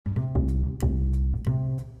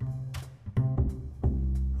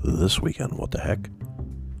This weekend, what the heck?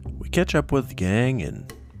 We catch up with the gang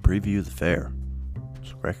and preview the fair.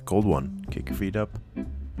 So crack a cold one, kick your feet up,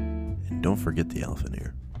 and don't forget the elephant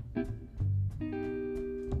ear.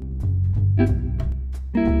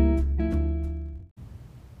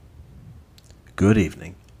 Good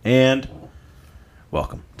evening, and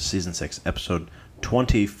welcome to Season 6, Episode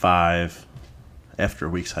 25, after a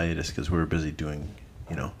week's hiatus because we were busy doing,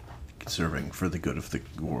 serving for the good of the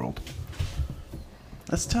world.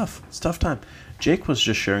 That's tough. It's a tough time. Jake was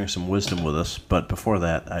just sharing some wisdom with us, but before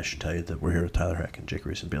that, I should tell you that we're here with Tyler Heck and Jake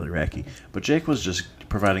Reese and Bailey Racky. But Jake was just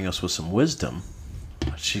providing us with some wisdom.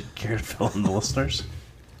 Would you care to fill in the listeners?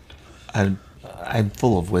 I'm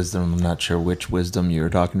full of wisdom. I'm not sure which wisdom you were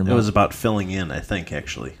talking about. It was about filling in, I think,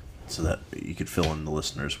 actually, so that you could fill in the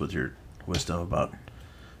listeners with your wisdom about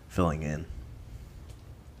filling in.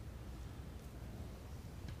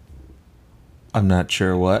 I'm not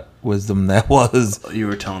sure what wisdom that was. You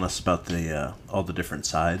were telling us about the all the different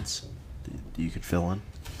sides that you could fill in.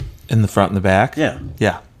 In the front and the back? Yeah.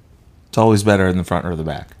 Yeah. It's always better in the front or the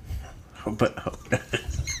back. But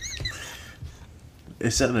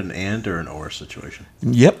is that an and or an or situation?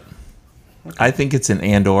 Yep. Okay. I think it's an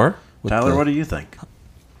and or. Tyler, what do you think?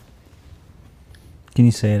 Can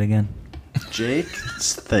you say it again? Jake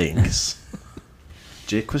thinks.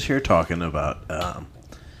 Jake was here talking about,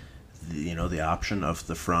 the option of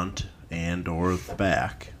the front and or the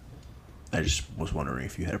back. I just was wondering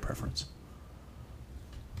if you had a preference.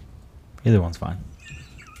 Either one's fine.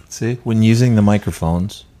 See, when using the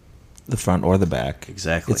microphones, the front or the back,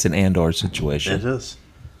 Exactly. it's an and or situation. It is.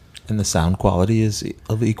 And the sound quality is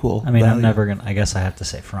of equal I mean, value. I'm never going to... I guess I have to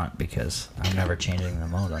say front because I'm never changing the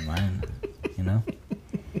mode on mine,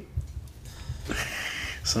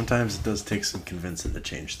 Sometimes it does take some convincing to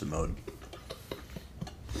change the mode.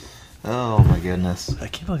 Oh, my goodness. I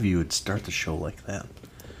can't believe you would start the show like that.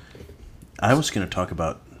 I was going to talk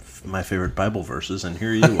about my favorite Bible verses, and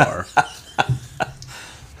here you are.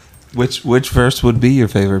 Which verse would be your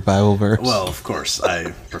favorite Bible verse? Well, of course,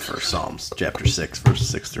 I prefer Psalms, chapter 6, verses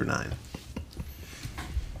 6 through 9.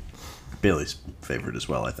 Bailey's favorite as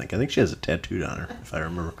well, I think. I think she has it tattooed on her, if I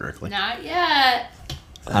remember correctly. Not yet.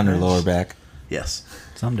 on her lower back. Yes.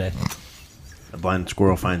 Someday. A blind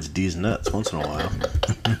squirrel finds D's nuts once in a while.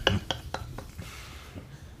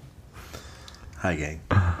 Hi, gang.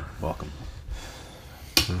 Welcome.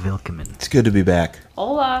 Willkommen. It's good to be back.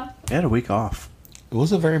 Hola. I had a week off. It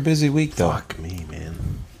was a very busy week, though. Fuck me, man.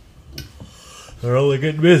 They're only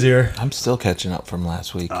getting busier. I'm still catching up from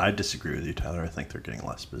last week. I disagree with you, Tyler. I think they're getting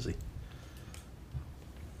less busy.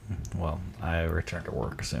 Well, I return to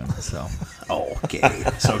work soon, so... Oh, okay.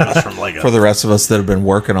 So it goes from like a... For the rest of us that have been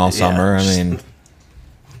working all Yeah, summer, just- I mean,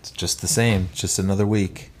 it's just the same. It's just another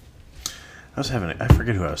week. I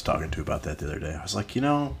forget who I was talking to about that the other day. I was like,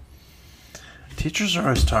 teachers are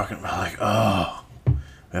always talking about like, oh, we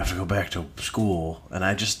have to go back to school, and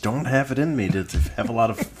I just don't have it in me to have a lot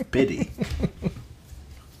of pity.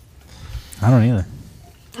 I don't either.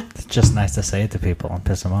 It's just nice to say it to people and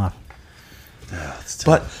piss them off. It's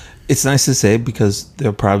But tough. it's nice to say because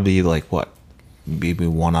there'll probably be like, what, maybe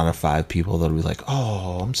 1 out of 5 people that'll be like,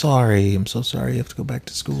 oh, I'm sorry. I'm so sorry you have to go back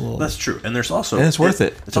to school. That's true, and there's also And it's worth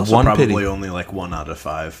it. It's It's a also one probably pity. only like 1 out of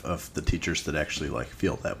 5 of the teachers that actually like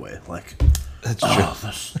feel that way. Like, That's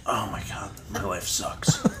true. oh my god, my life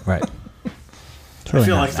sucks. Right. I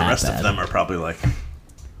feel like the rest of them are probably like,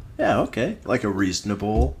 yeah, okay, like a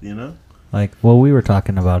reasonable, Like, well, we were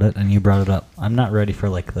talking about it, and you brought it up. I'm not ready for,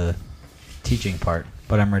 like, the teaching part,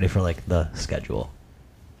 but I'm ready for, like, the schedule.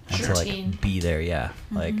 And to, Routine. like, be there, yeah.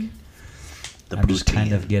 Like, The I'm just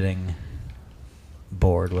kind of routine. getting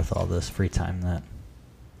bored with all this free time that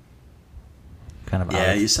kind of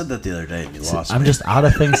Yeah, you said that the other day and you lost I'm me. just out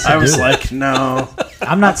of things to do. I was like, no.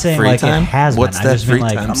 I'm not saying, Free like, time? it has What's been. I that just mean, free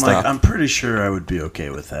like, time? I'm Stop. like, I'm pretty sure I would be okay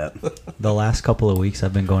with that. the last couple of weeks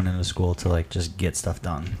I've been going into school to, like, just get stuff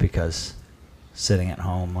done because sitting at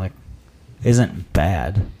home, like, isn't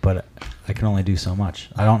bad, but I can only do so much.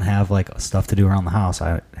 I don't have, like, stuff to do around the house.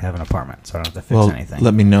 I have an apartment, so I don't have to fix Well, anything.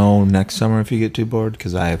 let me know next summer if you get too bored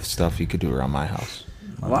because I have stuff you could do around my house.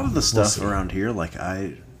 A lot of the We'll stuff see. around here, like,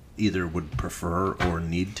 I either would prefer or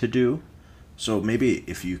need to do. So maybe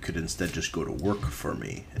if you could instead just go to work for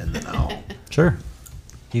me, and then I'll... Sure.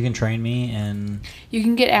 You can train me and... You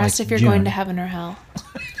can get asked Like if you're going June. to heaven or hell.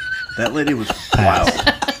 That lady was wild.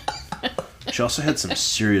 She also had some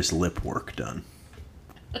serious lip work done.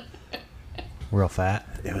 Real fat.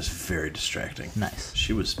 It was very distracting. Nice.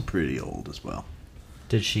 She was pretty old as well.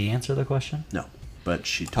 Did she answer the question? No, but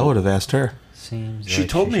she I would told have asked her. Seems she like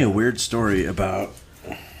told me a should. weird story about...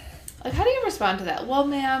 Like, how do you respond to that? Well,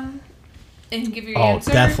 ma'am, and give your Oh,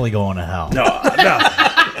 answer? definitely going to hell. No. Well,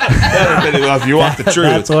 if you want the truth,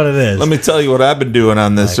 That's what it is. let me tell you what I've been doing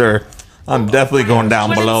on this earth. I'm definitely going down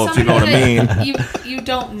When below, it's if you know what I somebody mean. that You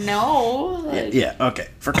don't know. Like, Yeah, okay.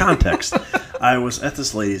 For context, I was at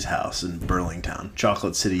this lady's house in Burlington,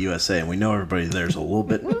 Chocolate City, USA, and we know everybody there's a little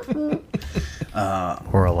bit,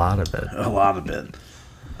 Or a lot of it. a lot of it.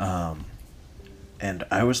 And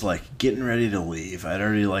I was like getting ready to leave. I'd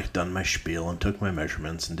already like done my spiel and took my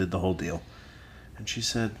measurements and did the whole deal. And she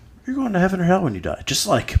said, "You're going to heaven or hell when you die." Just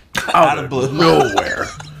like out of nowhere.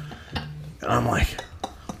 And I'm like,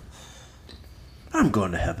 "I'm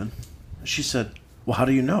going to heaven." And she said, "Well, how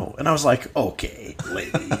do you know?" And I was like, "Okay,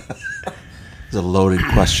 lady." It's a loaded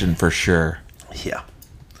question for sure. Yeah.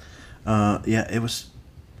 Yeah, it was.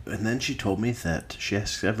 And then she told me that she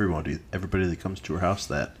asks everybody that comes to her house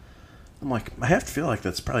that. I'm like, I have to feel like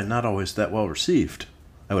that's probably not always that well received.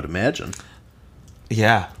 I would imagine.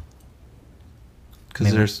 Yeah. Because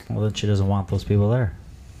Maybe- there's... Well, then she doesn't want those people there.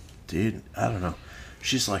 Dude, I don't know.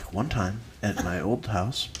 She's like, one time at my old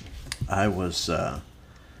house, I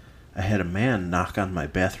had a man knock on my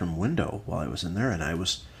bathroom window while I was in there, and I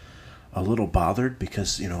was a little bothered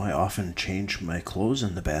because, I often change my clothes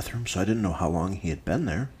in the bathroom, so I didn't know how long he had been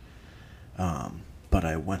there. But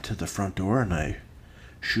I went to the front door and I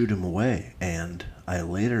shooed him away, and I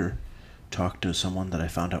later talked to someone that I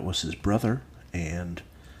found out was his brother, and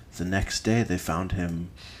the next day they found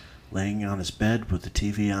him laying on his bed with the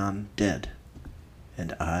TV on, dead.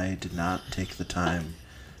 And I did not take the time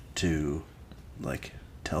to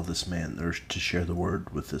tell this man or to share the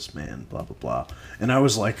word with this man, blah blah blah. And I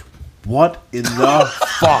was like, what in the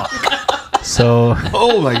fuck? So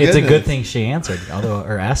Oh my it's a goodness. good thing she answered,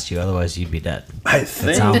 or asked you. Otherwise, you'd be dead. I It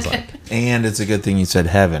think sounds like. And it's a good thing you said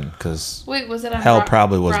heaven, because Wait, was it on Hell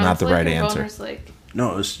probably was Browns not the Lake right or answer. Boners Lake?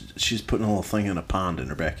 no, she's putting a little thing in a pond in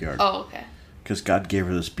her backyard. Oh, okay. Because God gave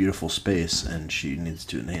her this beautiful space, and she needs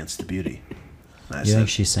to enhance the beauty. And I You said, think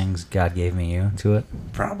she sings "God Gave Me You" to it?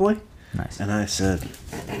 probably. Nice. And I said,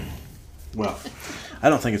 well, I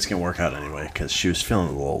don't think it's going to work out anyway, because she was feeling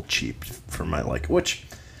a little cheap for my, which,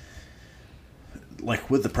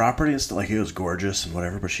 with the property and stuff, it was gorgeous and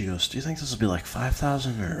whatever, but she goes, do you think this will be like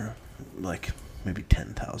 5,000 or maybe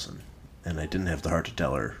 10,000? And I didn't have the heart to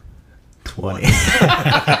tell her 20.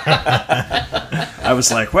 I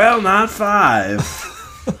was like, well, not 5.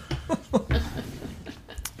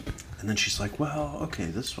 And then she's like, well, okay,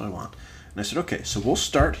 this is what I want. And I said, okay, so we'll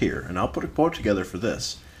start here, and I'll put a quote together for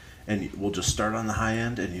this, and we'll just start on the high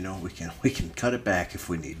end, and we can cut it back if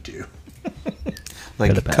we need to.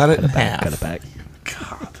 cut it in half. Cut it back.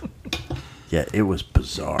 God, yeah, it was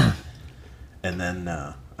bizarre. And then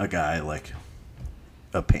a guy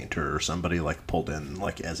a painter or somebody pulled in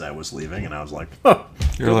as I was leaving, and I was like, oh,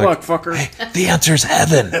 good like, luck, fucker. Hey, the answer's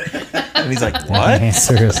heaven. And he's like, My what?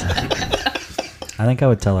 answer is. I think I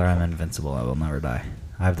would tell her I'm invincible. I will never die.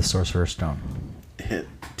 I have the Sorcerer's Stone.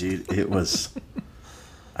 It was.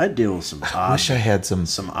 I deal with some odd. wish I had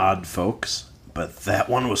some odd folks, but that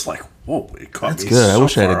one was like, whoa! It caught That's me good. so I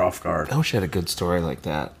wish I had far off guard. I wish I had a good story like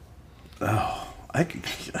that.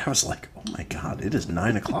 I was like, oh my god! It is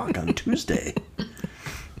 9:00 on Tuesday.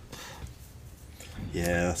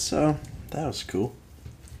 Yeah, so that was cool.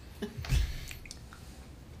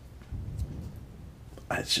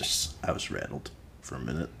 I was rattled for a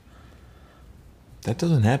minute. That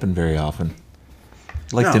doesn't happen very often.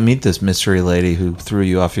 I'd like No. to meet this mystery lady who threw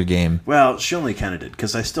you off your game. Well, she only kind of did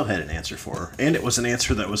because I still had an answer for her, and it was an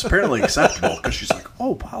answer that was apparently acceptable because she's like,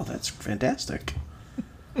 "Oh wow, that's fantastic."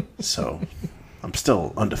 So, I'm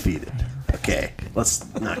still undefeated. Okay, let's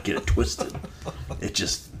not get it twisted.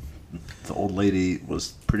 The old lady was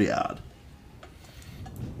pretty odd.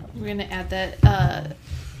 We're gonna add that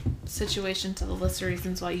situation to the list of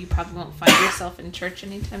reasons why you probably won't find yourself in church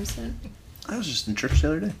anytime soon. I was just in church the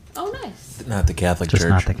other day. Oh, nice. Not the Catholic Just Church.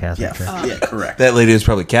 not the Catholic Yeah, Church. yeah, correct. That lady was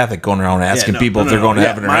probably Catholic, going around asking people if they're going to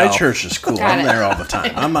heaven or my hell. church is cool. Got I'm it. there all the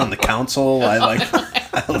time. I'm on the council. I'm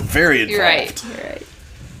very involved. You're right. You're right.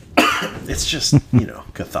 It's just,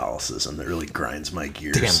 Catholicism that really grinds my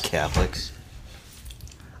gears. Damn Catholics.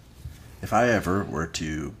 If I ever were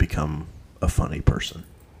to become a funny person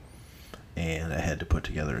and I had to put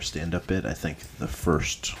together a stand-up bit, I think the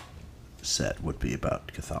first set would be about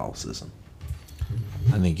Catholicism.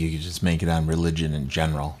 I think you could just make it on religion in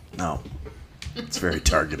general. No, it's very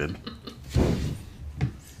targeted.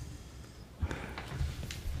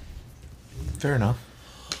 Fair enough.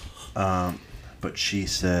 But she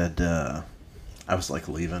said, I was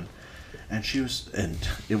leaving, and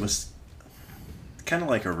it was kind of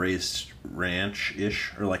like a raised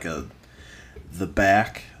ranch-ish, or the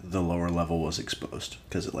back, the lower level was exposed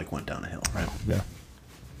because it like went down a hill, right? Yeah.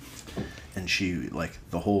 And she, like,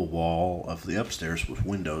 the whole wall of the upstairs was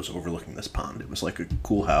windows overlooking this pond. It was like a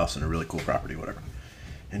cool house and a really cool property, whatever.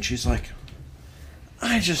 And she's like,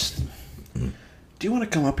 do you want to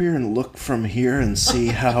come up here and look from here and see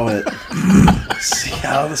how see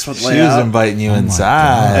how this would lay She was out? inviting you my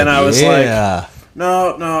inside. And I was yeah.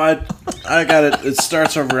 No, I got it. It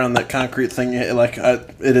starts over on that concrete thing. Like,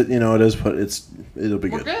 it is, but it'll be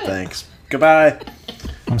good. good. Thanks. Goodbye.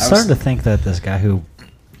 I'm starting to think that this guy who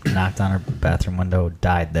knocked on her bathroom window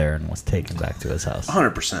died there and was taken back to his house.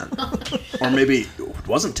 100%. Or maybe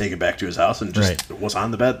wasn't taken back to his house and just was on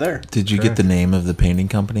the bed there. Did you get the name of the painting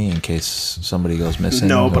company in case somebody goes missing?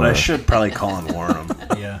 No, but I or- should probably call and warn him.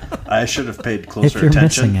 Yeah. I should have paid If closer you're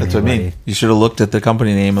attention. missing That's what I mean. anybody, You should have looked at the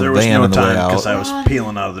company name of There the was van no on the way time because out. I was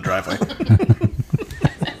peeling out of the driveway.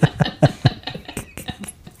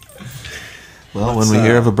 Well, What's, when we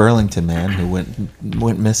hear of a Burlington man who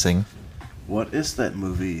went missing, What is that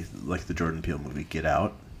movie, like the Jordan Peele movie, Get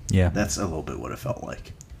Out? yeah. That's a little bit what it felt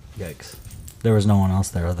like. Yikes. There was no one else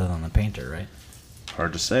there other than the painter, right?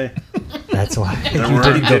 Hard to say. That's why. There you were-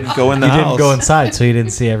 didn't go in the you house. didn't go inside, so you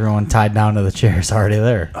didn't see everyone tied down to the chairs already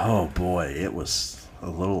there. Oh boy, it was a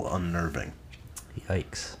little unnerving.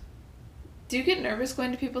 Yikes. Do you get nervous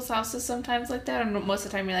going to people's houses sometimes like that? Or most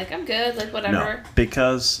of the time you're like, I'm good, like whatever. No,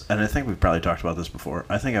 because, and I think we've probably talked about this before,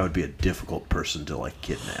 I think I would be a difficult person to, like,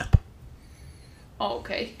 kidnap. Oh,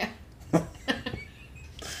 okay.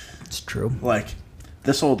 It's true. Like,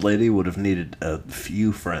 this old lady would have needed a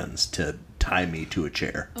few friends to tie me to a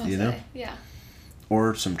chair, you know? Okay, yeah.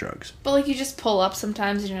 Or some drugs. But like you just pull up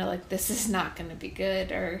sometimes and you're like, this is not going to be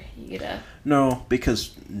good, or you get a... No,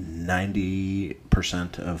 because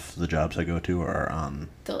 90% of the jobs I go to are on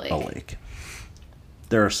The lake. a lake.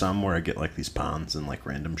 There are some where I get, like, these ponds and, like,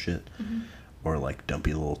 random shit. Or, like,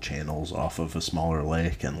 dumpy little channels off of a smaller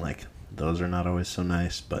lake, and, like, those are not always so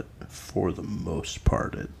nice, but for the most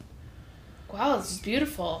part, Wow, this is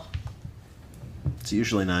beautiful. it's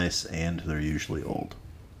usually nice, and they're usually old.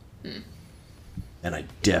 And I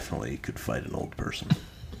definitely could fight an old person.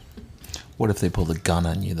 what if they pulled a gun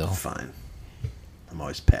on you, though? Fine. I'm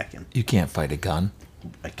always packing. You can't fight a gun.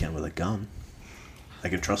 I can with a gun. I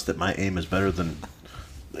can trust that my aim is better than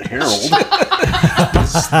Harold.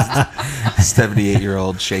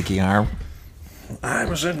 78-year-old shaky arm. I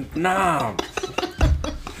was in Nam.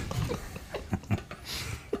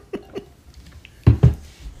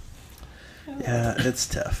 Yeah, it's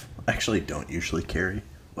tough. I actually don't usually carry.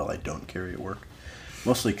 Well, I don't carry at work.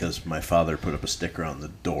 Mostly because my father put up a sticker on the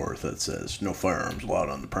door that says, no firearms allowed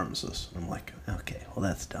on the premises. I'm like, okay, well,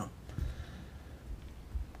 that's dumb.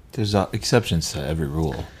 There's exceptions to every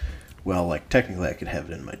rule. Well, like, technically I could have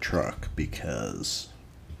it in my truck because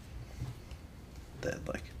that,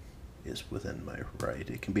 like, is within my right.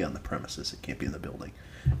 It can be on the premises. It can't be in the building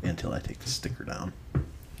until I take the sticker down.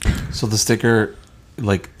 So the sticker,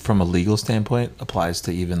 like, from a legal standpoint, applies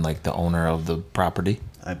to even, like, the owner of the property?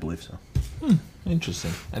 I believe so.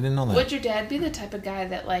 Interesting. I didn't know that. Would your dad be the type of guy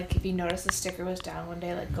that, like, if you noticed the sticker was down one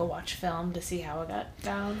day, like, go watch film to see how it got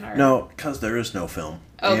down? Or... No, because there is no film.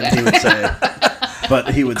 Okay. And he would say,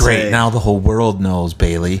 but he would Great, say, now the whole world knows,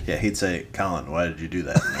 Bailey. yeah, he'd say, Colin, why did you do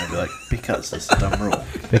that? And I'd be like, because this is a dumb rule.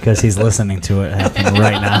 Because he's listening to it happen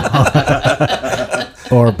right now.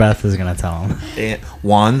 Or Beth is going to tell him. And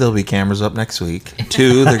one, there'll be cameras up next week.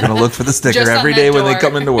 Two, they're going to look for the sticker Just on every that day when they door.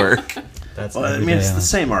 come into work. That's Well, I every mean, day it's on the it.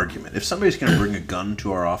 same argument. If somebody's going to bring a gun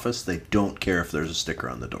to our office, they don't care if there's a sticker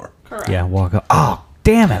on the door. Correct. Yeah, walk up. Oh,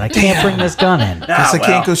 damn it. I can't bring this gun in. Guess I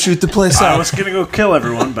can't go shoot the place I up. was going to go kill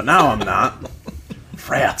everyone, but now I'm not.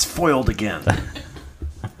 Rats, foiled again.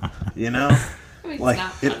 You know? I mean, it's Like,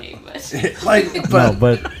 not it- funny, but... Like,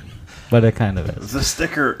 No, but it kind of is. the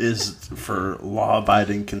sticker is for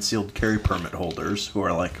law-abiding concealed carry permit holders who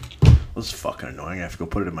are like, this is fucking annoying. I have to go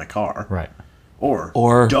put it in my car. Right.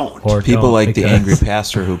 Or don't. Or people don't, like the because- angry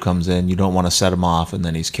pastor who comes in, you don't want to set him off, and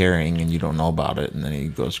then he's carrying, and you don't know about it, and then he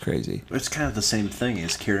goes crazy. It's kind of the same thing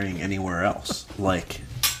as carrying anywhere else. Like,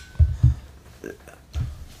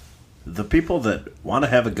 the people that want to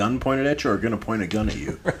have a gun pointed at you are going to point a gun at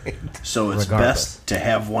you. Right. So it's Regardless. best to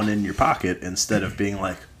have one in your pocket instead of being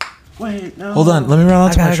like, wait, no. Hold on, let me run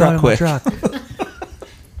out to my gotta go truck to my quick.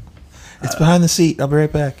 It's behind the seat. I'll be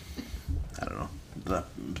right back. I don't know. The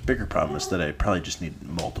bigger problem is that I probably just need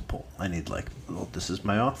multiple. I need, like, well, this is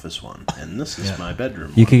my office one, and this is Yeah. my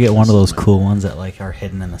bedroom You could get This one of is those my- cool ones that like are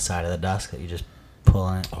hidden in the side of the desk that you just pull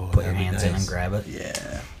on it, Oh, put your that'd be hands in nice. and grab it.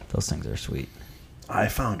 Yeah. Those things are sweet. I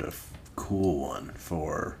found a cool one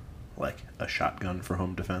for, like, a shotgun for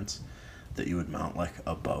home defense that you would mount, like,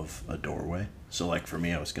 above a doorway. So, like, for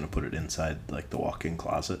me, I was going to put it inside, like, the walk-in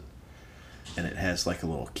closet. And it has, like, a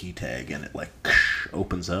little key tag, and it, like,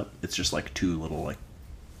 opens up. It's just, like, 2 little, like,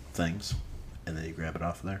 things. And then you grab it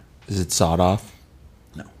off of there. Is it sawed off?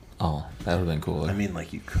 No. Oh, that would have been cooler. I mean,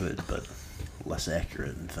 like, you could, but less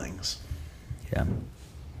accurate in things. Yeah.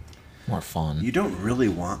 More fun. You don't really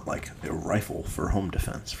want, like, a rifle for home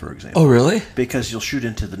defense, for example. Oh, really? Because you'll shoot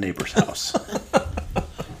into the neighbor's house.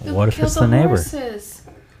 What if Kill it's the neighbor? Horses.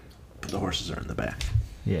 But the horses are in the back.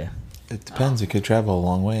 Yeah. It depends. It could travel a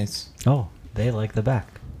long ways. Oh, they like the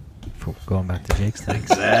back. For going back to Jake's thing.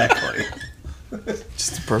 Exactly.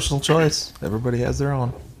 Just a personal choice. Everybody has their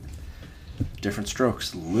own. Different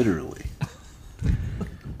strokes, literally.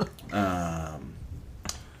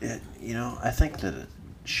 I think that a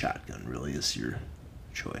shotgun really is your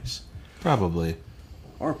choice. Probably.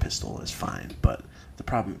 Or a pistol is fine, but the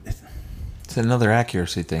problem... It's another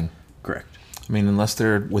accuracy thing. Correct. I mean, unless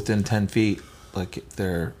they're within 10 feet, like if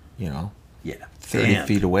they're, Yeah. 30 And-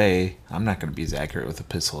 feet away, I'm not going to be as accurate with a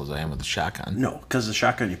pistol as I am with a shotgun. No, because the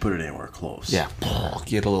shotgun, you put it anywhere close. Yeah.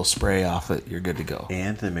 Get a little spray off it, you're good to go.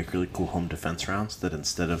 And they make really cool home defense rounds that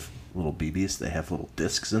instead of little BBs, they have little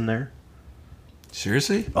discs in there.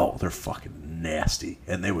 Seriously? Oh, they're fucking nasty.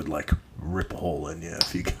 And they would, like, rip a hole in you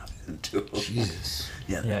if you got into them. Jesus.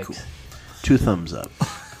 Yeah, they're Yikes. cool. 2 thumbs up.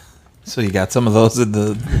 So you got some of those in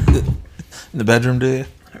the bedroom, do you?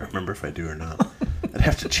 I don't remember if I do or not. I'd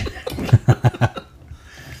have to check.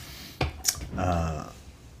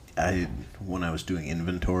 When I was doing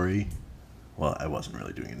inventory, well, I wasn't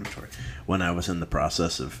really doing inventory. When I was in the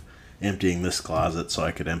process of emptying this closet so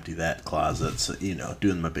I could empty that closet, so,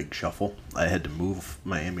 doing my big shuffle, I had to move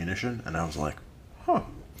my ammunition, and I was like, huh.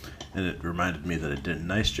 And it reminded me that it did a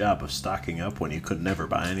nice job of stocking up when you could never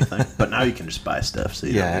buy anything. But now you can just buy stuff, so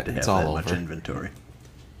you Yeah, don't need to have it's all that much over. inventory.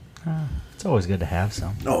 It's always good to have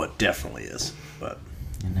some. Oh, it definitely is. But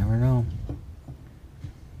You never know.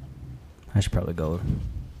 I should probably go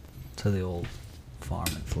to the old farm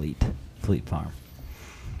in Fleet Farm.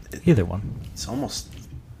 Either one.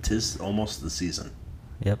 tis almost the season.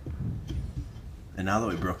 Yep. And now that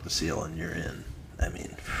we broke the seal and you're in, I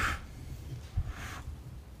mean,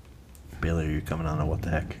 Bailey, are you coming on a what the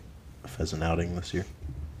heck pheasant outing this year?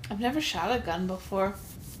 I've never shot a gun before,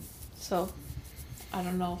 so I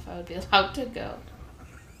don't know if I would be allowed to go.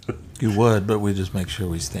 You would, but we just make sure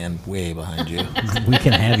we stand way behind you. We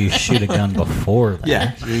can have you shoot a gun before that.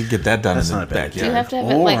 Yeah, you get that done That's in the not a bad backyard. idea. Do you have to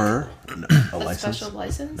have it, like, or a A license? special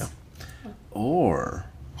license? No. Or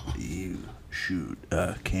you shoot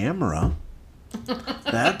a camera.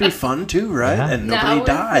 That'd be fun too, right? Yeah. And Now nobody we're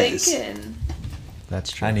dies. thinking.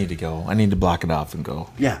 That's true. I need to go. I need to block it off and go.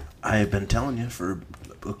 Yeah, I have been telling you for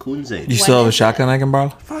a coon's age. You When still have a is shotgun I can borrow?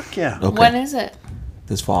 Fuck yeah. Okay. When is it?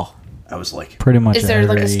 This fall. I was like, Pretty much Is there,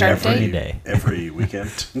 like, a start every date? day. every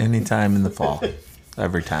weekend. Anytime in the fall.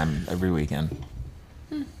 Every time, every weekend.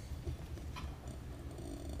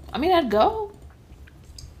 I mean, I'd go.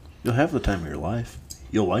 You'll have the time of your life.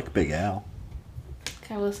 You'll like Big Al.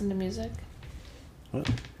 Can I listen to music? What?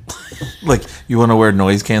 Like, you want to wear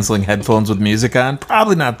noise canceling headphones with music on?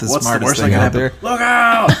 Probably not the What's the smartest worst thing that out can there. happen? Look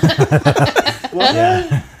out! What?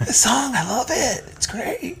 Yeah. This song, I love it. It's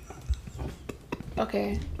great.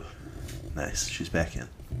 Okay. Nice. She's back in.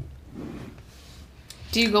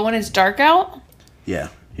 Do you go when it's dark out? Yeah.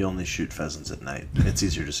 You only shoot pheasants at night. It's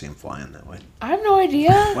easier to see them flying that way. I have no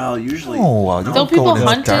idea. Well, usually. No, Don't people go to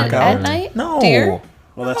hunt dark it hour. at night? No. Deer?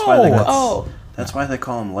 Well, that's why they No. call. Oh. That's why they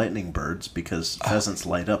call them lightning birds, because pheasants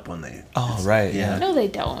light up when they. Oh, right, Yeah. yeah. No, they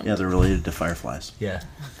don't. Yeah, they're related to fireflies. Yeah.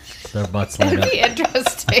 Their butts light That'd up. be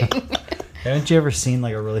interesting. Haven't you ever seen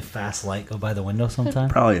like a really fast light go by the window sometime?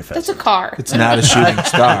 Probably a That's pheasant. a car. It's not a shooting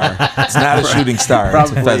star. It's not a shooting star.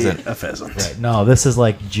 Probably It's a pheasant. a pheasant. Right. No, this is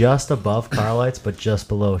like just above car lights, but just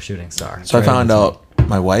below shooting star. So I Right found in out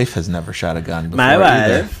my wife has never shot a gun before My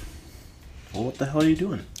either. wife. Well, what the hell are you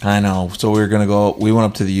doing? I know. So we were gonna go. We went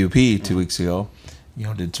up to the UP 2 weeks ago.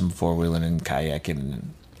 Did some 4-wheeling and kayaking,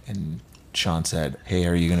 and Sean said, "Hey,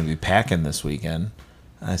 are you gonna be packing this weekend?"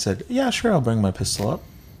 And I said, "Yeah, sure. I'll bring my pistol up.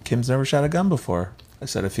 Kim's never shot a gun before." I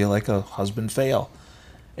said, "I feel like a husband fail,"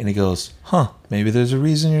 and he goes, "Huh? Maybe there's a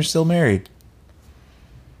reason you're still married."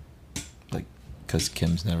 Like, because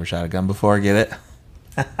Kim's never shot a gun before. Get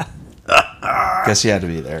it? Guess you had to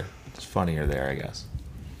be there. It's funnier there, I guess.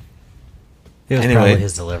 It was Anyway. probably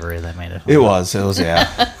his delivery that made it. It was, yeah.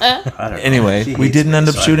 I don't know. Anyway, She we hates didn't me, end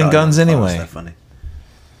up so I shooting thought guns it was anyway. that funny.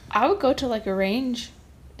 I would go to like a range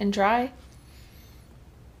and try.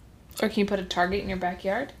 Or can you put a target in your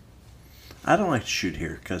backyard? I don't like to shoot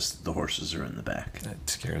here because the horses are in the back. That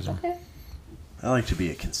scares him. Okay. I like to be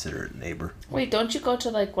a considerate neighbor. Wait, don't you go to,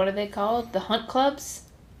 like, what are they called? The hunt clubs?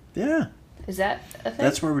 Yeah, Is that a thing?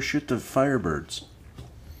 that's where we shoot the firebirds.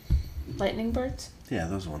 Lightning birds? Yeah,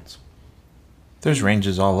 those ones. There's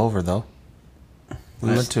ranges all over, though. We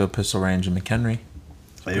Nice. went to a pistol range in McHenry.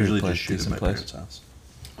 I usually place, just shoot at decent my place. parents' house.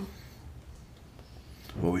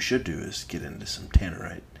 What we should do is get into some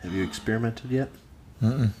tannerite. Have you experimented yet?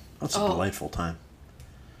 Mm-mm. That's a Oh. delightful time.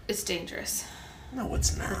 It's dangerous. No,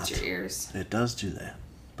 it's Hurts not. your ears. It does do that.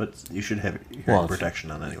 But you should have hearing Well,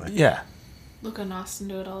 protection on anyway. Yeah. Luke and Austin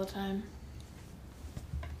do it all the time.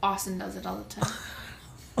 Austin does it all the time.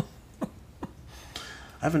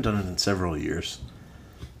 I haven't done it in several years.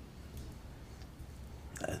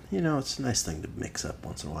 It's a nice thing to mix up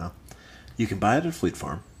once in a while. You can buy it at Fleet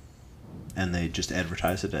Farm, and they just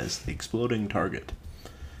advertise it as the exploding target.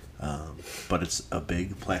 But it's a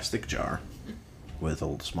big plastic jar with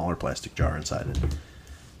a smaller plastic jar inside it.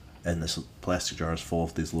 And this plastic jar is full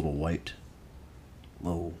of these little white,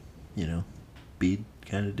 bead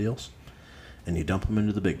kind of deals. And you dump them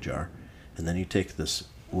into the big jar. And then you take this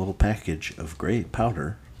little package of gray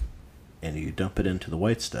powder and you dump it into the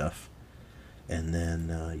white stuff. And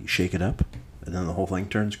then you shake it up. And then the whole thing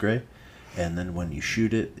turns gray. And then when you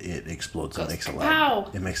shoot it, it explodes and Goes makes a kapow!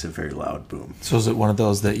 loud. It makes a very loud boom. So is it one of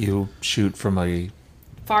those that you shoot from a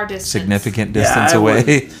Far distance. significant Yeah, distance I away?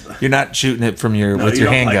 wouldn't- You're not shooting it from your No, with you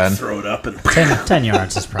your don't, handgun. throw it up and 10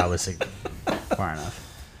 yards is probably far enough.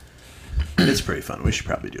 it's pretty fun. We should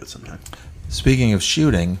probably do it sometime. Speaking of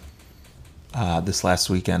shooting, this last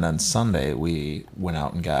weekend on Sunday, we went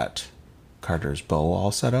out and got Carter's bow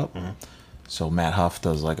all set up. Mm-hmm. So Matt Huff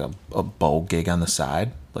does like a bow gig on the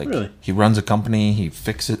side. Like Really? he runs a company. He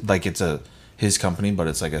fixes like it's his company, but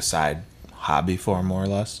it's like a side hobby for him more or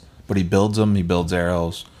less. But he builds them. He builds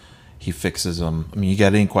arrows. He fixes them. I mean, you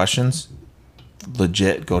got any questions?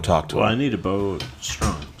 Legit, go talk to Well, him. I need a bow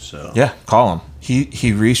strung, so Yeah, call him.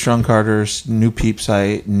 He restrung Carter's, new peep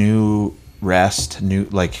sight, new rest,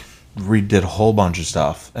 redid a whole bunch of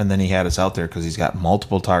stuff, and then he had us out there because he's got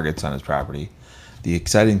multiple targets on his property. The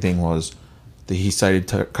exciting thing was that he sighted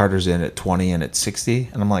Carter's in at 20 and at 60,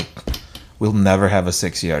 and I'm like, we'll never have a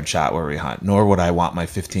 60-yard shot where we hunt, nor would I want my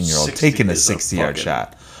 15-year-old 60 taking a is a 60-yard fucking-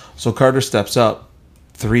 shot. So Carter steps up,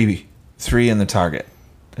 three in the target.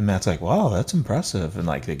 And Matt's like, wow, that's impressive. And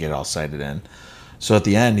like they get all sighted in. So at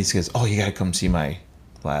the end, he says, oh, you got to come see my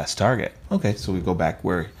last target. Okay, so we go back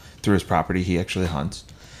through his property he actually hunts.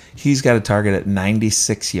 He's got a target at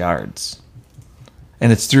 96 yards.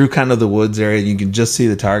 And it's through kind of the woods area. And you can just see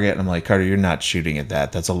the target. And I'm like, Carter, you're not shooting at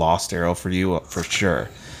that. That's a lost arrow for you for sure.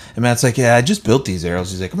 And Matt's like, yeah, I just built these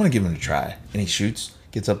arrows. He's like, I'm going to give them a try. And he shoots,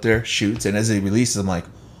 gets up there, shoots. And as he releases, I'm like,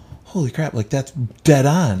 holy crap, like that's dead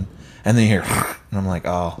on. And then you hear, and I'm like,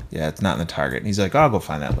 oh, yeah, it's not in the target. And he's like, I'll go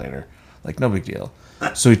find that later. Like, no big deal.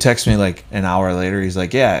 So he texts me like an hour later. He's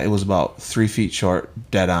like, yeah, it was about 3 feet short,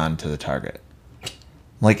 dead on to the target.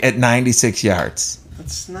 Like at 96 yards.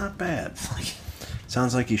 that's not bad.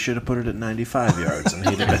 Sounds like you should have put it at 95 yards and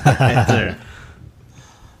he'd have been right there.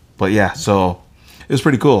 But yeah, so it was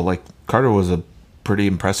pretty cool. Like, Carter was a pretty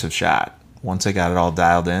impressive shot. Once I got it all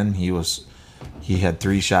dialed in, he had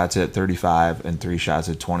 3 shots at 35 and 3 shots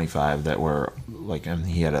at 25 that were like, and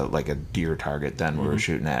he had a deer target then we were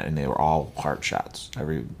shooting at, and they were all heart shots,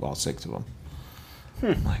 all 6 of them.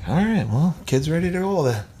 I'm like, all right, well, kid's ready to roll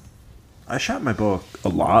then. I shot my bow a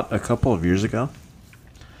lot a couple of years ago,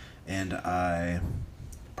 and I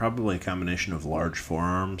probably a combination of large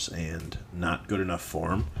forearms and not good enough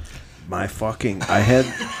form. I had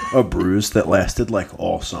a bruise that lasted like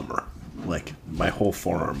all summer. Like my whole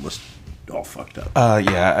forearm was all fucked up.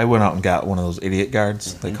 Yeah, I went out and got one of those idiot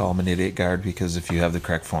guards. They call them an idiot guard because if you have the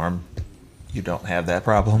correct form, you don't have that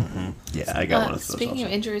problem. Yeah, I got one of those. Speaking also.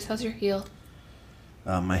 of injuries, how's your heel?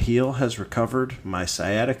 My heel has recovered. My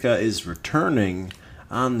sciatica is returning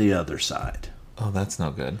on the other side. Oh, that's no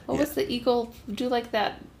good. What Yeah. was the eagle do like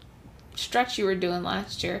that stretch you were doing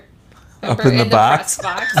last year? Up in the box?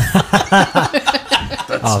 press box?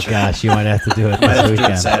 Oh gosh, you might have to do it I have this to do it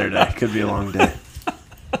weekend. Saturday. Could be a long day.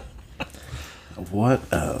 What?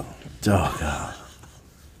 Oh, God.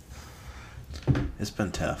 It's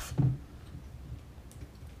been tough.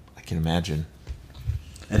 I can imagine.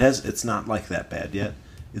 It's not like that bad yet.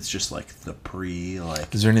 It's just like the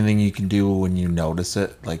Is there anything you can do when you notice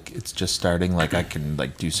it? Like it's just starting, like I can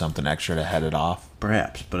like do something extra to head it off?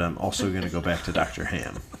 perhaps, but I'm also going to go back to Dr.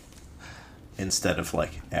 Ham. Instead of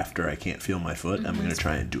like after I can't feel my foot, I'm going to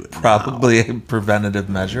try and do it now. Probably a preventative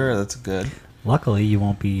measure. That's good. Luckily, you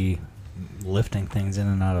won't be lifting things in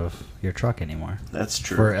and out of your truck anymore. That's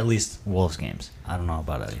true. For at least Wolves games. I don't know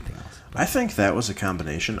about anything else. I think that was a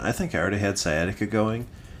combination. I think I already had sciatica going,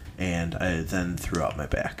 and I then threw out my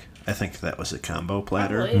back. I think that was a combo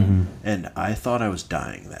platter. Probably. And I thought I was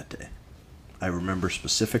dying that day. I remember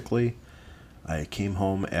specifically, I came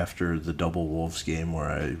home after the double Wolves game where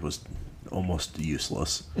I was almost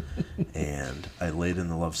useless, and I laid in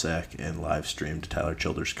the love sack and live streamed Tyler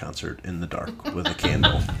Childers' concert in the dark with a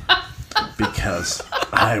candle because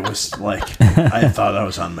I was like, I thought I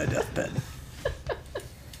was on my deathbed.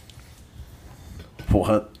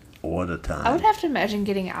 What a time. I would have to imagine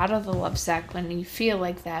getting out of the love sack when you feel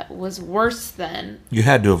like that was worse than. You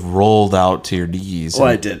had to have rolled out to your knees. Well,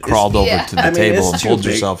 and I did. Crawled over Yeah. to the table and pulled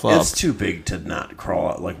big. yourself up. It's too big to not crawl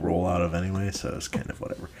out, like roll out of anyway, so it's kind of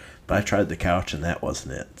whatever. But I tried the couch and that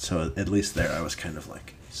wasn't it. So at least there I was kind of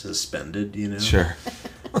like suspended, you know? Sure.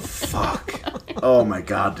 Fuck. Oh my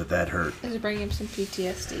god, did that hurt. Is it bringing up some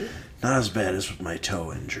PTSD? Not as bad as with my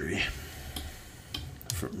toe injury.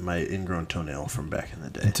 For my ingrown toenail from back in the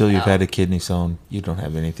day. Until you've had a kidney stone, you don't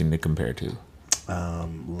have anything to compare to.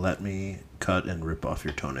 Let me cut and rip off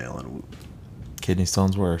your toenail and Kidney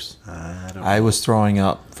stone's worse. I don't I know. was throwing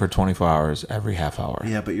up for 24 hours every half hour.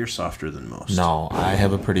 Yeah, but you're softer than most. No, I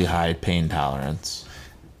have a pretty high pain tolerance.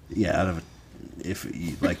 Yeah, out of if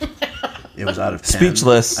you, like it was out of 10,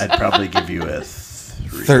 Speechless. I'd probably give you a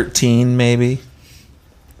 3. 13 maybe.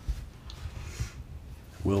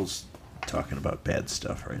 Will's talking about bad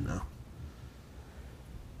stuff right now.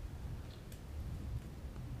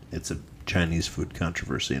 It's a Chinese food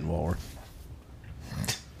controversy in Walworth.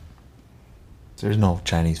 There's no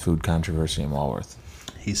Chinese food controversy in Walworth.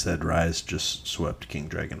 He said Rise just swept King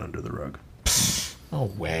Dragon under the rug. No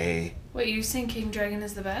way. Wait, you saying King Dragon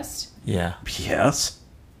is the best? Yeah. Yes.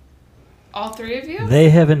 All three of you? They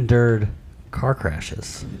have endured car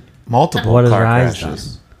crashes. Multiple What has car Rise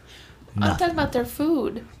crashes. I'm talking about their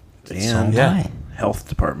food. And Yeah. health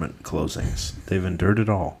department closings. They've endured it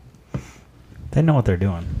all. They know what they're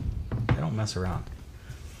doing. They don't mess around.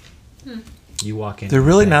 You walk in. They're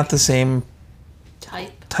really not the same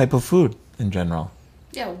Type. type of food in general.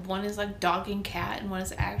 Yeah, one is like dog and cat, and one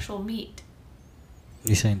is actual meat.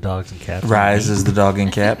 You saying dogs and cats? Rise is the dog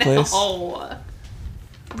and cat place. Oh.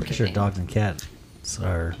 Pretty sure dogs and cats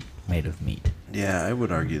are made of meat. Yeah, I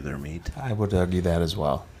would argue they're meat. I would argue that as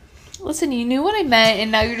well. Listen, you knew what I meant,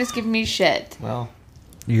 and now you're just giving me shit. Well,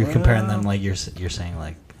 You're comparing them like you're saying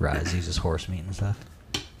like Rise uses horse meat and stuff.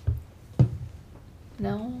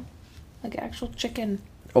 No, like actual chicken.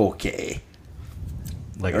 Okay.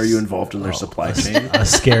 Like Are you involved in their supply chain? A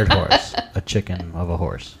scared horse, a chicken of a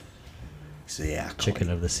horse, Exactly. chicken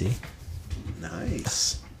of the sea.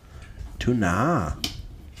 Nice. Tuna.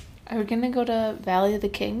 Are we gonna go to Valley of the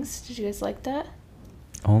Kings? Did you guys like that?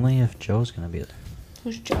 Only if Joe's gonna be there.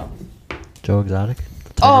 Who's Joe? Joe Exotic.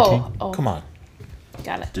 The Tiger King? Oh, come on.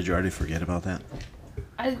 got it. Did you already forget about that?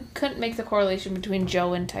 I couldn't make the correlation between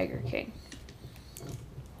Joe and Tiger King.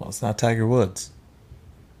 Well, it's not Tiger Woods.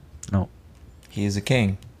 No. He is a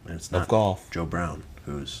king It's of not golf. Joe Brown,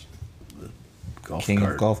 who's the golf King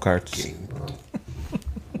cart of golf carts. king.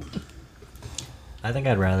 I think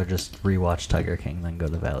I'd rather just rewatch Tiger King than go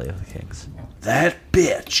to Valley of the Kings. That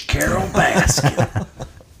bitch, Carol Baskin.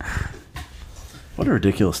 What a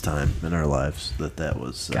ridiculous time in our lives that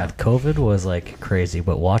was. God, COVID was like crazy,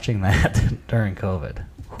 but watching that during COVID.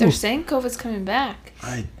 They're saying COVID's coming back,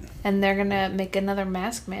 I and they're gonna make another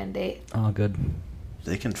mask mandate. Oh, good.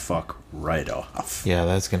 they can fuck right off. Yeah,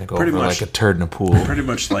 that's going to go Pretty over much- like a turd in a pool. Pretty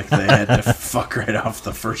much like they had to fuck right off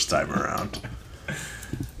the first time around.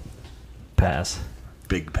 Pass.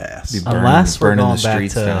 Big pass. Be burning- Unless we're burning going the back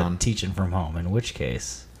streets to down. teaching from home, in which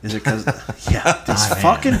case Is it because yeah, these Ah, man.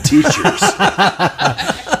 fucking teachers.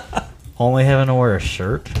 only having to wear a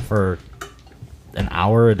shirt for an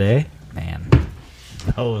hour a day, man,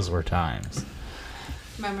 those were times.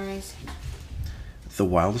 Memories. The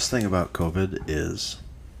wildest thing about COVID is,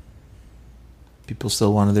 People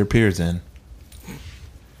still wanted their peers in.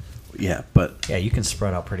 yeah, but Yeah, you can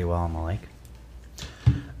spread out pretty well on the lake.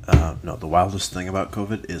 no, the wildest thing about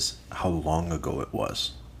COVID is how long ago it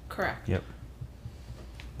was. Correct. Yep.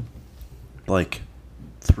 Like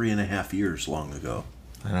 3.5 years long ago.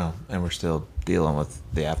 I know, and we're still dealing with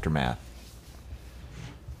the aftermath.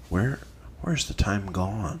 Where's the time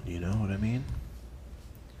gone? You know what I mean?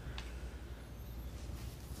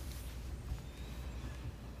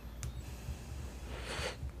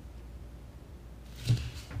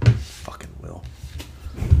 Fucking Will.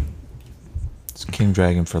 It's King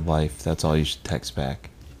Dragon for life. That's all you should text back.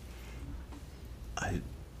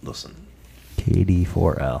 Listen.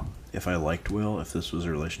 KD4L. if I liked Will, if this was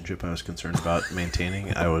a relationship I was concerned about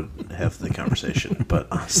maintaining, I would have the conversation. But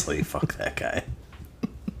honestly, fuck that guy.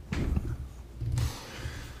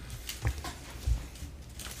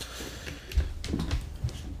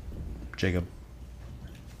 Jacob.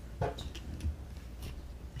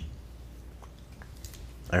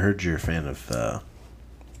 I heard you're a fan of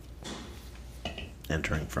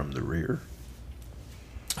entering from the rear.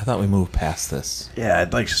 I thought we moved past this. Yeah,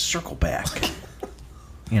 I'd like to circle back.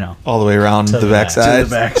 You know, All the way around To the the back. backside. To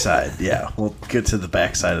the backside, yeah. We'll get to the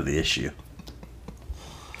backside of the issue.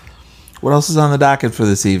 What else is on the docket for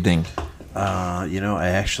this evening? I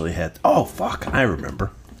actually had... Oh, fuck, I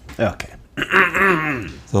remember. Okay,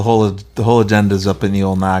 The whole agenda's up in the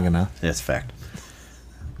old noggin, huh? that's a fact.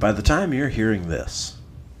 By the time you're hearing this,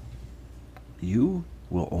 you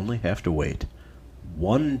will only have to wait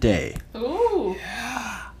one day Ooh.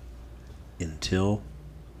 until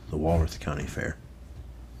the Walworth County Fair.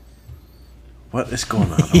 What is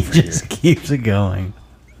going on he over here? just keeps it going.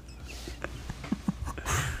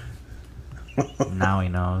 Now he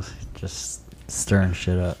knows. Just stirring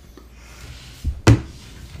shit up.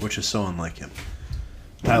 Which is so unlike him.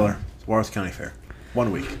 Tyler, Walworth County Fair.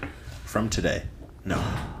 1 week from today. No.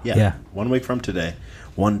 Yeah. 1 week from today.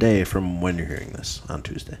 1 day from when you're hearing this on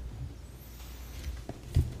Tuesday.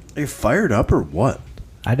 Are you fired up or what?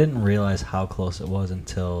 I didn't realize how close it was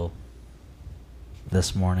until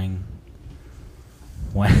this morning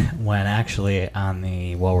when actually on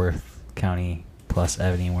the Walworth County plus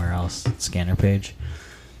anywhere else scanner page,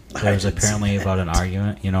 there was apparently about an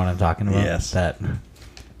argument. You know what I'm talking about? Yes. That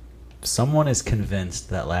someone is convinced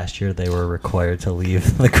that last year they were required to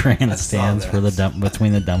leave the grandstands for the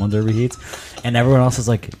between the demo derby heats, and everyone else is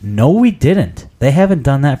like, "No, we didn't. They haven't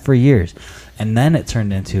done that for years." And then it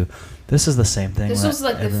turned into, this is the same thing. This that was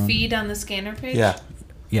like everyone- the feed on the scanner page? Yeah.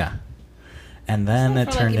 Yeah. And then Isn't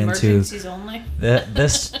it for, turned like, into emergencies only?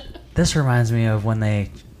 this reminds me of when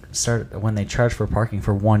they charge for parking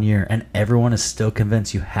for 1 year and everyone is still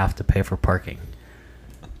convinced you have to pay for parking.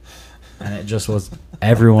 And it just was,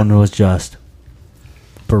 everyone was just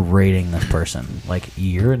berating this person. Like,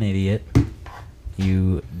 you're an idiot.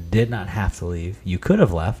 You did not have to leave. You could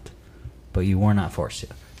have left, but you were not forced to.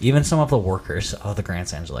 Even some of the workers of the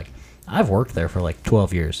grandstands are like, I've worked there for like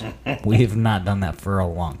 12 years. We've not done that for a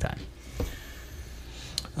long time.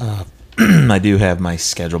 I do have my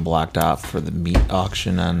schedule blocked off for the meat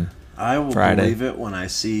auction on I will Friday. believe it when I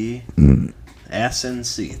see ass in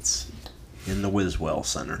seats in the Wiswell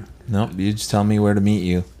Center. Nope, you just tell me where to meet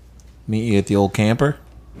you. Meet you at the old camper?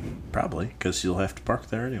 Probably, because you'll have to park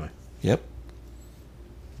there anyway. Yep.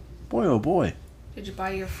 Boy, oh boy. Did you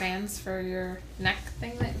buy your fans for your neck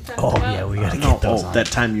thing that you talked Oh, about? yeah, we got to No, get those on. that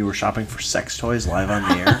time you were shopping for sex toys live on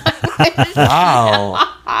the air.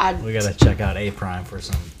 Wow. We got to check out A-Prime for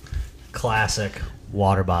some classic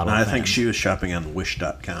water bottle No, I think fans. she was shopping on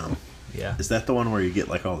Wish.com. Yeah. Is that the one where you get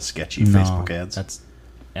like all the sketchy No, Facebook ads? that's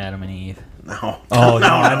Adam and Eve. No. Oh, no,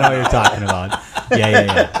 I know what you're talking about.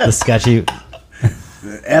 Yeah. The sketchy...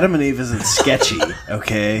 Adam and Eve isn't sketchy,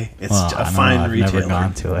 okay? It's Well, a I don't fine know, I've retailer. never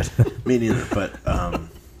gone to it. Me neither, but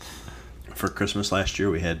for Christmas last year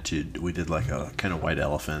we did like a kind of white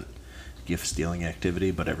elephant gift stealing activity,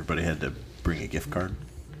 but everybody had to bring a gift card.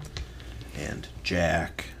 And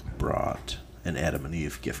Jack brought an Adam and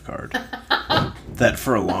Eve gift card that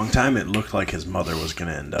for a long time it looked like his mother was going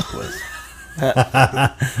to end up with.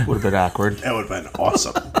 Would have been awkward. That would have been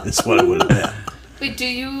awesome. It's what it would have been. Wait, do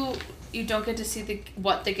you don't get to see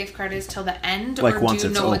what the gift card is till the end, Like or once do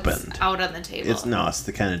you it's know opened. it's out on the table? It's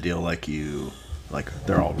the kind of deal like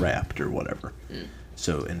they're all wrapped or whatever.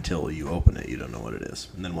 So until you open it, you don't know what it is.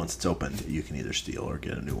 And then once it's opened, you can either steal or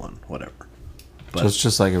get a new one, whatever. But So it's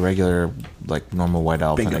just like a regular, like normal white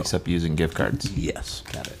elephant, Bingo. except using gift cards. yes.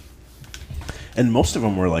 Got it. And most of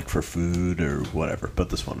them were like for food or whatever, but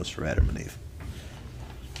this one was for Adam and Eve.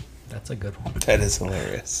 That's a good one. That is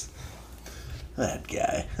hilarious. That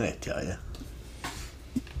guy, I tell you.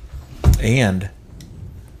 And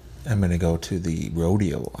I'm going to go to the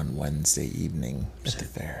rodeo on Wednesday evening at the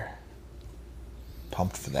fair.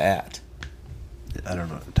 Pumped for that. I don't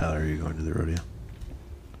know. Tyler, are you going to the rodeo?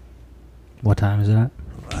 What time is it at?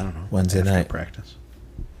 I don't know. Wednesday After night. practice.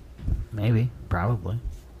 Maybe. Probably.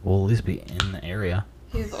 We'll at least be in the area.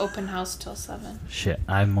 You have open house till 7. Shit,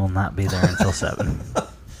 I will not be there until 7.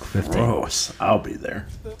 15. Gross. I'll be there.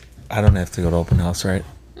 I don't have to go to open house, right?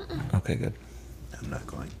 Okay, good. I'm not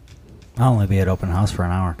going. I'll only be at open house for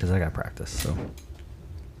an hour because I got practice. So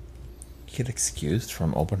You get excused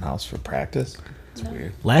from open house for practice? It's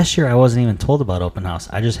weird. last year I wasn't even told about open house.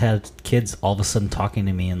 I just had kids all of a sudden talking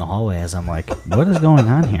to me in the hallway as I'm like, "What is going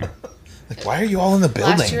on here?" Like, why are you all in the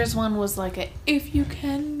building? Last year's one was like a, if you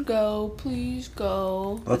can go, please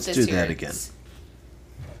go. But Let's this do year that it's-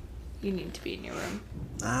 You need to be in your room.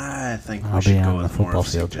 I think I'll we be should go on the with more football of a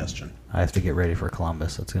field. suggestion. I have to get ready for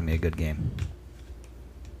Columbus. It's gonna be a good game.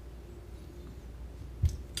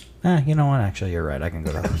 You know what? Actually, you're right. I can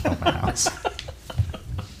go to the open house.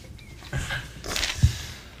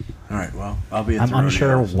 All right, well, I'll be at I'm the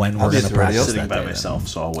unsure rodeo. when I'll we're be at gonna the rodeo. practice Sitting that by day, then. myself,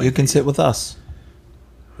 so I'll wait. You can sit with us.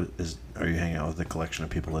 Are you hanging out with a collection of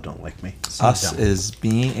people that don't like me? Us dumb. is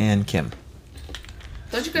me and Kim.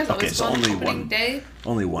 Don't you guys Okay, always so go on only opening one. day?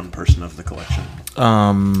 Only one person of the collection.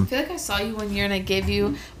 I feel like I saw you one year and I gave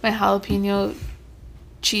you my jalapeno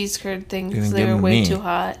cheese curd things. You didn't They give were them to way me. too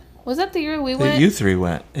hot. Was that the year we That went? you three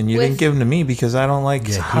went, and you with- didn't give them to me because I don't like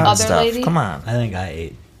Yeah, hot Other stuff. lady? Come on. I think I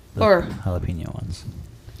ate the Or- jalapeno ones.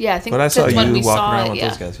 Yeah, I think But I saw that's you when walking we saw around it. with Yeah.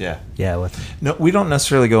 those guys. Yeah. Yeah, with No, we don't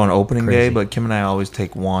necessarily go on opening day, Crazy. but Kim and I always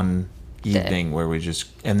take one Day. evening where we just,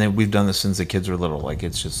 and then we've done this since the kids were little. Like,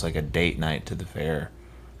 it's just like a date night to the fair.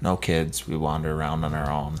 No kids. We wander around on our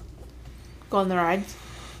own. Go on the rides.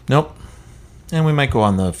 Nope. And we might go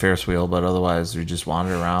on the Ferris wheel, but otherwise we just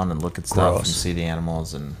wander around and look at stuff and Gross. see the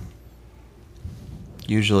animals. And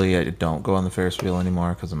usually I don't go on the Ferris wheel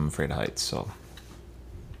anymore because I'm afraid of heights. So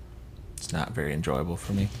it's not very enjoyable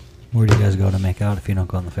for me. where do you guys go to make out if you don't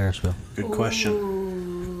go on the Ferris wheel? Good question.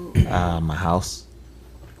 Ooh. My house.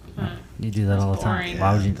 You do that all the time. boring.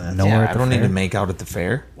 Why would you Yeah, nowhere Yeah, at I the don't need fair? to make out at the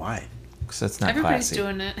fair Why? because that's not Everybody's classy.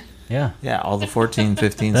 doing it. Yeah, Yeah, all the 14,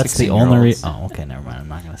 15, that's 16 the only year reason. olds. Oh, okay, never mind. I'm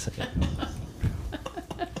not gonna say it.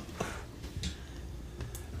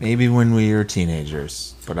 Maybe when we were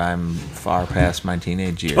teenagers, but I'm far past my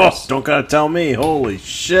teenage years. Oh, don't gotta tell me. Holy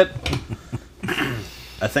shit.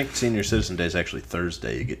 I think Senior Citizen Day is actually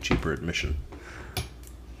Thursday. You get cheaper admission.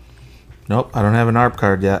 Nope, I don't have an ARP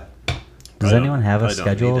card yet. Does Probably anyone don't- have a probably don't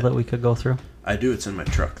schedule need it. that we could go through? I do. It's in my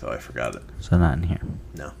truck, though. I forgot it. So not in here.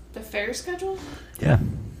 No. The fair schedule? Yeah.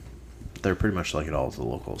 They're pretty much like at all the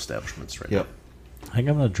local establishments right Yep. I think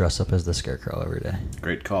I'm gonna dress up as the Scarecrow every day. now.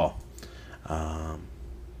 Great call.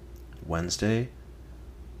 Wednesday,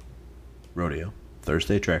 rodeo.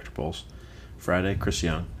 Thursday, tractor pulls. Friday, Chris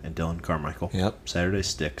Young and Dylan Carmichael. Yep. Saturday,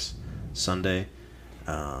 Sticks. Sunday,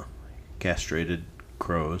 castrated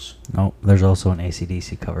crows. Oh, there's also an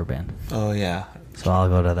AC/DC cover band, Oh, yeah. so I'll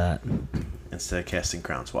go to that. Instead of casting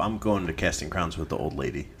crowns. Well, I'm going to casting crowns with the old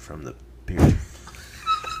lady from the pier.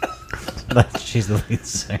 She's the lead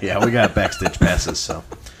singer. Yeah, we got backstage passes, so.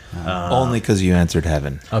 Only because you answered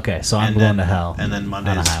heaven. Okay, so I'm And going then- to hell. And then on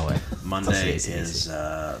Monday a highway. Monday AC/DC. is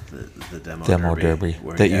the demo, Demo derby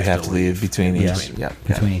where that you have to leave between Yeah. each. Yep.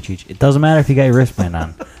 Between each. It doesn't matter if you got your wristband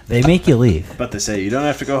on. They make you leave, But they say you don't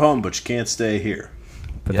have to go home, but you can't stay here.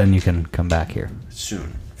 but then you can come back here.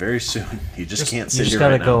 Soon. Very soon. You just can't You sit just here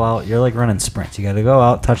gotta right go now. out. You're like running sprints. You gotta go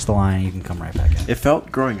out, touch the line, you can come right back in. It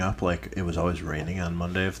felt growing up like it was always raining on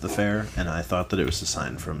Monday of the fair, and I thought that it was a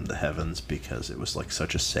sign from the heavens because it was like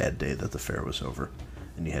such a sad day that the fair was over,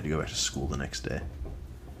 and you had to go back to school the next day.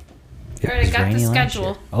 It Alright, I was got the rainy last schedule.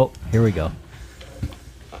 year. Oh, here we go.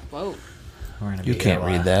 Whoa. We're gonna You be can't here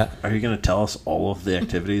a read while. that. Are you going to tell us all of the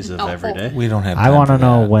activities of Oh, every oh. day? We don't have I time want to for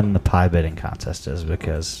know that. when the pie bidding contest is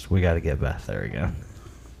because we got to get Beth there again.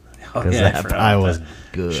 Oh, Because yeah, I that forgot pie about was that.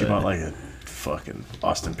 good. She bought like a fucking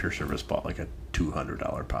Austin Pure Service bought like a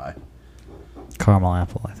 $200 pie. Caramel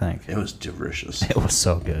apple, I think. It was delicious. It was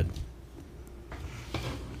so good.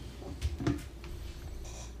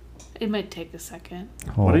 It might take a second.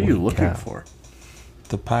 What are you Holy looking cow. for?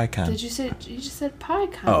 The pie con. Did you say you just said pie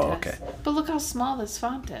contest? Oh, okay. But look how small this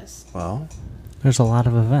font is. Well, There's a lot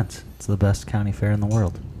of events. It's the best county fair in the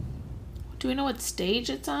world. Do we know what stage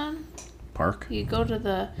it's on? park, You go to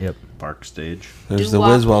the Yep. park stage. There's the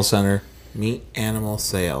Doo-wop. Wiswell Center Meat Animal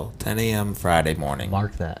Sale, 10 a.m. Friday morning.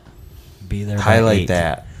 Mark that. Be there. by Highlight 8.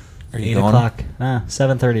 that. Are you 8 going? o'clock.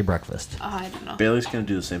 7:30 breakfast. oh, I don't know. Bailey's gonna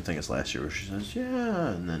do the same thing as last year, where she says yeah,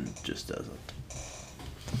 and then just doesn't.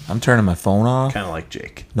 I'm turning my phone off. Kind of like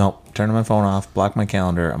Jake. Nope, turning my phone off. Block my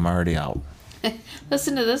calendar. I'm already out.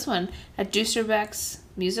 Listen to this one at Juicerbeck's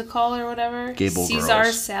Music Hall or whatever. Gable Caesar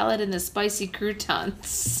Girls. salad and the spicy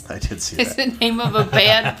croutons. I did see It's the that. name of a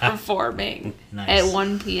band performing Nice. at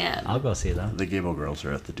 1 p.m. I'll go see them. The Gable Girls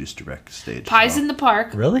are at the Deusterbeck stage. Pies in the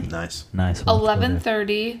Park. Really? Nice. Nice. We'll have to go there.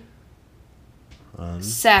 11:30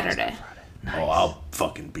 Saturday. Oh, I'll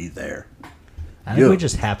fucking be there. I think Yeah. we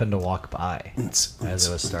just happened to walk by as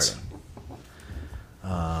it was starting.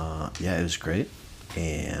 Yeah, it was great.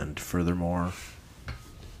 And furthermore,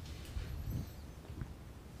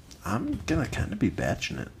 I'm gonna kind of be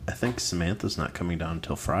batching it. I think Samantha's not coming down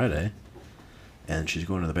until Friday, and she's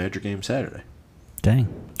going to the Badger game Saturday. Dang.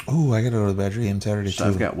 Oh, I got to go to the Badger game Saturday, So too.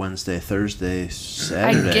 I've got Wednesday, Thursday, I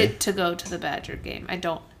Saturday. get to go to the Badger game. I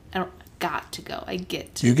don't got to go. I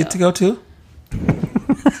get to You get to go, too?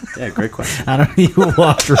 Yeah, great question. I don't. You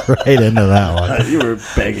walked right into that one. You were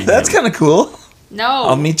begging. That's me. kind of cool. No.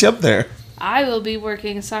 I'll meet you up there. I will be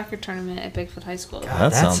working a soccer tournament at Bigfoot High School.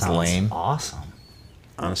 That sounds lame. Awesome.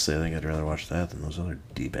 Honestly, I think I'd rather watch that than those other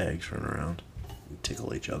D-bags running around and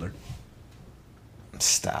tickle each other.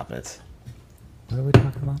 Stop it. What are we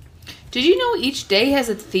talking about? Did you know each day has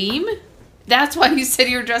a theme? That's why you said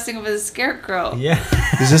you were dressing up as a scarecrow. Yeah.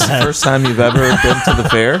 Is this the first time you've ever been to the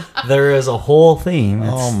fair? There is a whole theme.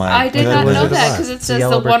 It's- Oh, my I did not Wizard know of that Oz. because it It's says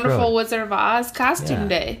Yellow the Brick Wonderful Road. Wizard of Oz Costume Yeah.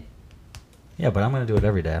 Day. Yeah, but I'm going to do it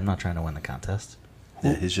every day. I'm not trying to win the contest.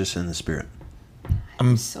 Yeah, he's just in the spirit.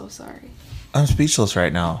 I'm So sorry. speechless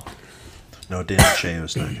right now. No, Dan Shea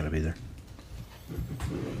was not going to be there.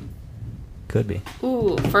 Could be.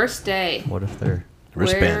 Ooh, first day. What if they're...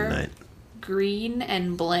 Wristband Wear night. green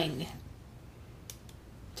and bling.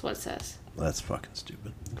 That's what it says. Well, that's fucking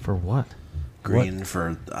stupid. For what? Green for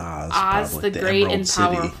Oz. Oz probably, the Great Emerald and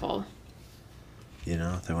City. Powerful. You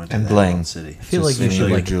know, they went to And the bling. Emerald City. I feel like you Just should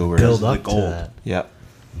your like jewelry. build The up to gold. that. Yep.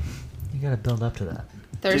 You got to build up to that.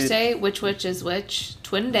 Thursday, which is which?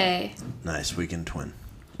 Twin day. Nice weekend twin.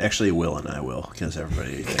 Actually, Will and I will, because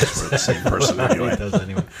everybody thinks we're the same person anyway.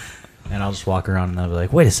 anyway. And I'll just walk around and they'll be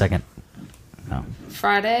like, wait a second. No.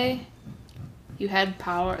 Friday, you had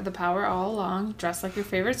the power all along. Dressed like your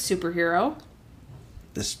favorite superhero.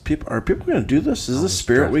 Are people going to do this? Is this just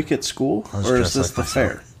Spirit dress- Week at school, I'll just or is dress this like the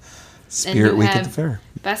fair? Spirit you Week at have- the fair.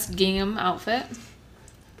 Best gingham outfit.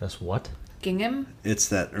 That's what? Gingham. It's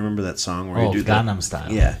that. Remember that song where Oh, you do that? Gangnam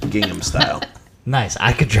Style. Yeah, Gingham style. Nice.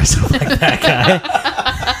 I could dress up like that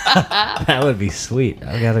guy. That would be sweet.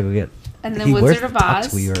 I gotta go get. And then He wears Wizard of the tux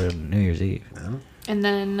Oz. we were on New Year's Eve. And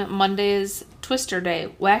then Monday is Twister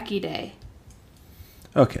Day, Wacky Day.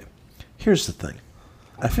 Okay, here's the thing.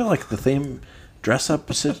 I feel like the theme dress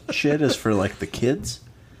up shit is for like the kids.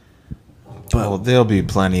 But Oh, there'll be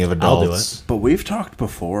plenty of I'll do adults. But we've talked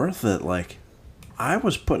before that, like, I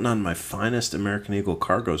was putting on my finest American Eagle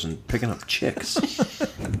cargos and picking up chicks.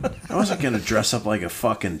 I wasn't going to dress up like a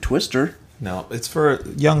fucking Twister. No, it's for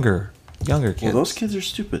younger kids. Well, those kids are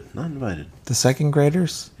stupid. Not invited. The second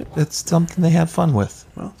graders, it's something they have fun with.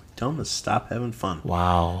 Well, tell them to stop having fun.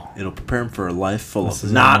 Wow. It'll prepare them for a life full This of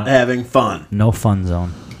is not not- having fun. No fun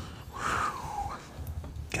zone.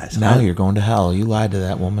 Guys, Now you're going to hell. You lied to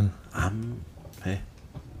that woman. Hey,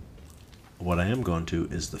 what I am going to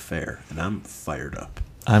is the fair, and I'm fired up.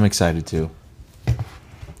 I'm excited too.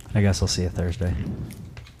 I guess I'll see you Thursday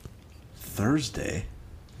Thursday?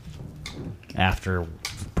 after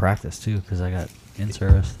practice too, because I got in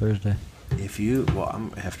service Thursday. I'm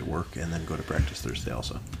gonna have to work and then go to practice Thursday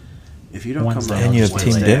also. If you don't Wednesday, come down And you have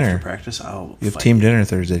Wednesday team after dinner. practice, I'll You have fight team you. dinner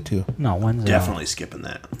Thursday too. No, Wednesday. Definitely skipping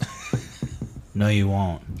that. No, you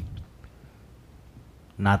won't.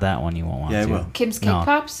 Not that one. You won't want Yeah, I to. will. Kim's Cake No.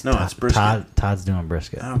 Pops. No, it's brisket. Todd's doing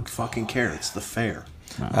brisket. I don't fucking care. It's the fair.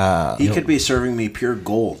 No. He could be serving me pure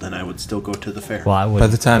gold, and I would still go to the fair. Well, I would. By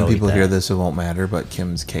the time go eat people hear that. this, it won't matter. But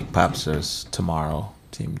Kim's Cake Pops is tomorrow.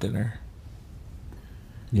 Team dinner.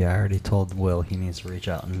 Yeah, I already told Will he needs to reach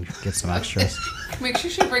out and get some extras. Make sure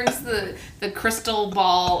she brings the crystal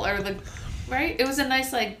ball or the right. It was a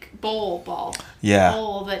nice like bowl Yeah.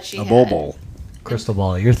 bowl that she a had. bowl. Crystal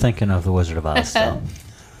ball. You're thinking of the Wizard of Oz stuff.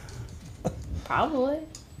 Probably.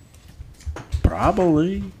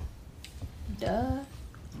 Probably. Duh.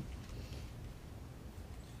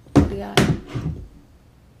 What do you got?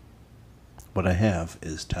 What I have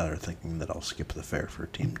is Tyler thinking that I'll skip the fair for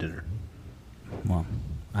team dinner. Well,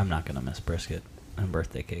 I'm not gonna miss brisket and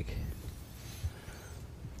birthday cake.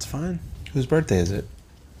 It's fine. Whose birthday is it?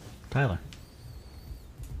 Tyler.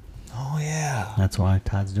 Oh yeah. That's why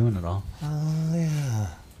Todd's doing it all. Oh yeah.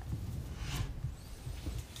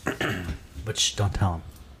 But shh, don't tell him.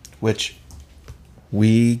 Which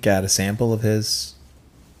we got a sample of his.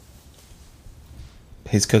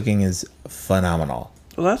 His cooking is phenomenal.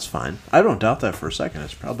 Well, that's fine. I don't doubt that for a second.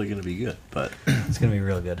 It's probably going to be good, but It's gonna be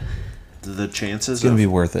real good. the chances It's gonna of be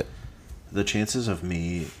worth it. the chances of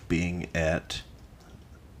me being at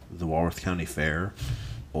the Walworth County Fair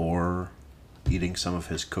or eating some of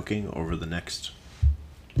his cooking over the next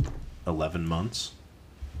 11 months,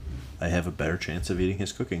 I have a better chance of eating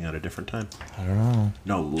his cooking at a different time. I don't know.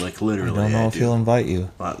 No, like I literally. don't know if do. he'll invite you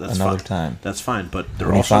Well, that's another fine. time. That's fine, but they're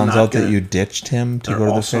When he also finds not out that gonna- you ditched him to they're go to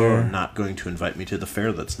the also fair. not going to invite me to the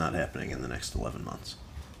fair. That's not happening in the next 11 months.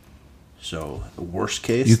 So, worst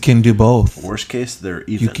case, You can do both. worst case, they're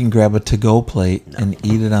even. You can grab a to-go plate No. and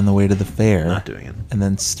eat it on the way to the fair. Not doing it. And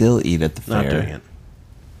then still eat at the fair. Not doing it.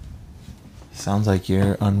 Sounds like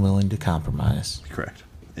you're unwilling to compromise. Correct.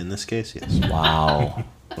 In this case, yes. Wow.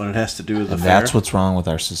 When it has to do with the And fair. that's what's wrong with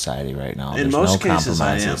our society right now. In There's most no cases,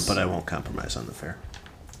 I am, compromises. but I won't compromise on the fair.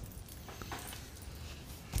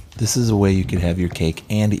 This is a way you could have your cake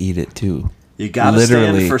and eat it too. You gotta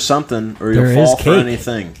Literally. stand for something, or There you'll is fall for cake.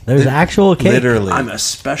 anything. There's actual cake. Literally.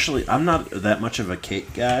 I'm not that much of a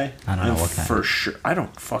cake guy. I don't know I'm what kind. for sure. I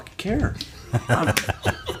don't fucking care.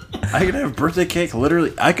 I could have birthday cake.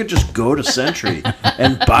 Literally, I could just go to Century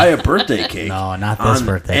and buy a birthday cake. No, not this on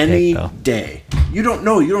birthday any cake, though. day. You don't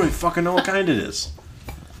know. You don't even fucking know what kind it is.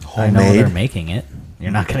 I know they're Homemade. making it.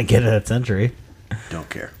 You're not going to get it at Century. Don't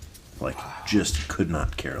care. Like, just could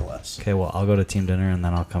not care less. Okay, well, I'll go to team dinner and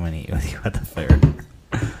then I'll come and eat with you at the fair.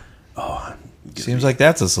 Oh, Seems like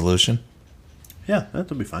that's a solution. yeah,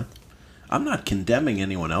 that'll be fine. I'm not condemning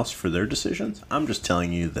anyone else for their decisions. I'm just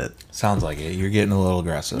telling you that. Sounds like it. You're getting a little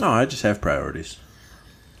aggressive. No, I just have priorities.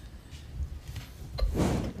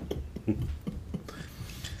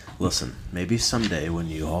 Listen, maybe someday when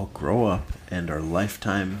you all grow up and are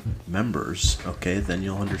lifetime members, okay, then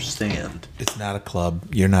you'll understand. It's not a club.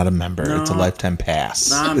 You're not a member. No. It's a lifetime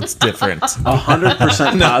pass. No. It's different.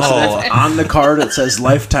 100% positive on the card it says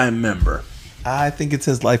lifetime member. I think it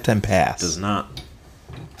says lifetime pass. Does not.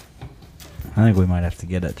 I think we might have to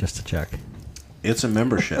get it just to check. It's a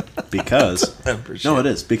membership because Membership. no, it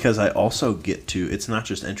is because I also get to. It's not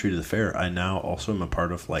just entry to the fair. I now also am a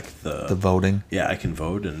part of like The voting. Yeah, I can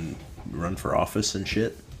vote and run for office and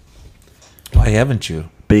shit. Why haven't you?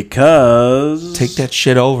 Because Take that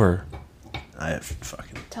shit over. I have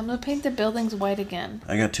fucking. Tell them to paint the buildings white again.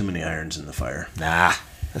 I got too many irons in the fire. Nah.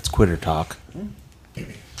 That's quitter talk.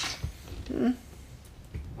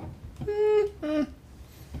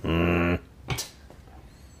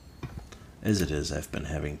 As it is, I've been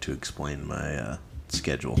having to explain my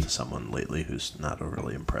schedule to someone lately who's not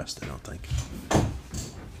overly impressed. I don't think.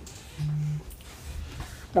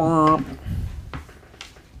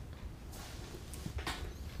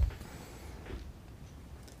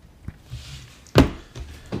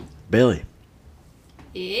 Bailey,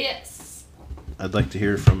 Yes. I'd like to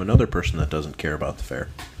hear from another person that doesn't care about the fair.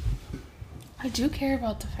 I do care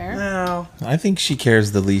about the fair. Well, I think she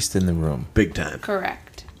cares the least in the room. big time.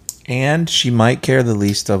 Correct. And she might care the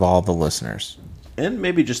least of all the listeners. And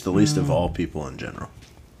maybe just the least of all people in general.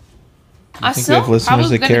 I I think we still have listeners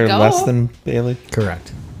probably that gonna care go. less than Bailey.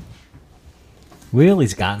 Correct. We at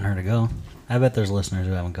least gotten her to go. I bet there's listeners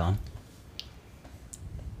who haven't gone.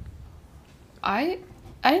 I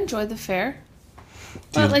enjoyed the fair, Do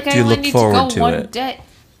but you- like do I you only look need forward to to go one it? day.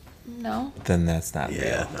 No. Then that's not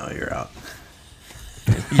Yeah, no, you're out.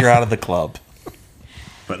 real. You're out of the club.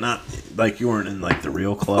 But not like you weren't in like the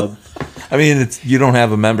real club. I mean, it's you don't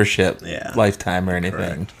have a membership, Yeah. lifetime or anything.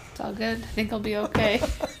 Correct. It's all good. I think I'll be okay.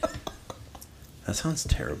 That sounds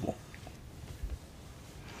terrible.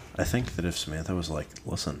 I think that if Samantha was like,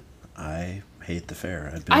 "Listen, I hate the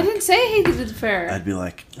fair," I'd be I like, didn't say I hated the fair. I'd be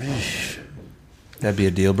like, "Eh, That'd be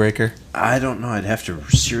a deal breaker. I don't know. I'd have to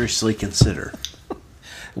seriously consider.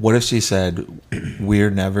 What if she said,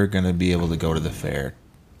 "We're never gonna be able to go to the fair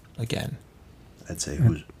again"? I'd say,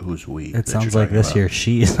 "Who's we?" It that sounds you're like talking this about? year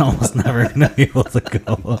she is almost never going to be able to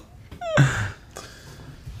go.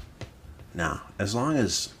 Now, as long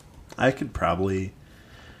as I could probably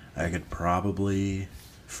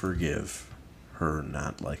forgive her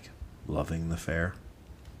not like loving the fair.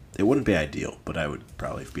 It wouldn't be ideal, but I would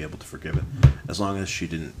probably be able to forgive it as long as she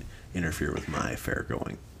didn't interfere with my fair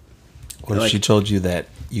going. What if Like- she told you that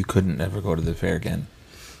you couldn't ever go to the fair again?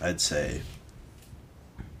 I'd say,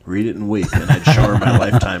 read it and weep, and I'd show her my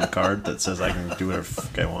lifetime card that says I can do whatever the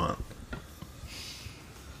fuck I want.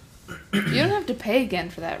 You don't have to pay again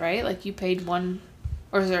for that, right? Like you paid one,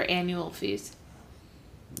 or is there annual fees?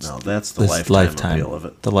 No, that's the This lifetime appeal of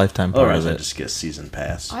it. The lifetime part Otherwise, of I it. just get a season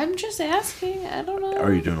pass. I'm just asking. I don't know.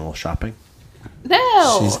 Are you doing a little shopping?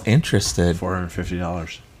 No. She's interested.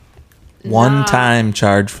 $450. One time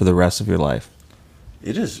charge for the rest of your life.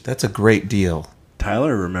 It is. That's a great deal.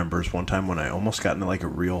 Tyler remembers one time when I almost got into like a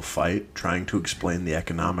real fight trying to explain the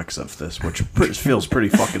economics of this, which feels pretty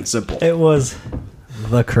fucking simple. It was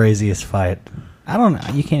the craziest fight. I don't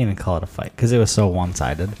know. You can't even call it a fight because it was so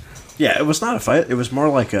one-sided. Yeah, it was not a fight. It was more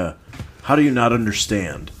like a, how do you not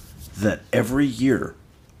understand that every year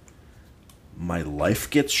my life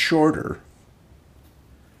gets shorter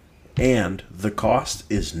and the cost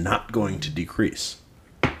is not going to decrease.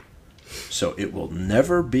 So it will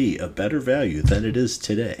never be a better value than it is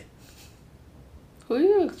today. Who are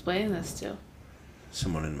you explaining this to?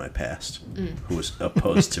 Someone in my past who was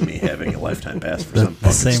opposed to me having a lifetime pass for The, some the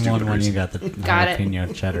fucking same stupid one when you reason. got the Got it.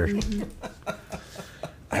 jalapeno cheddar.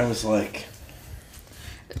 I was like,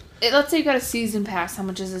 Let's say you got a season pass. How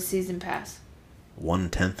much is a season pass?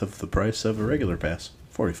 1/10 of the price of a regular pass,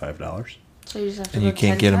 $45. So you just have to And go you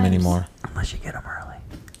can't 10 get them times. anymore. Unless you get them early.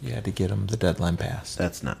 You had to get them the deadline pass.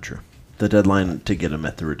 That's not true. The deadline to get them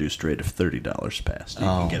at the reduced rate of $30 passed. You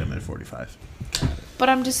Oh. can get them at 45. But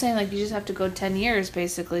I'm just saying, like, you just have to go 10 years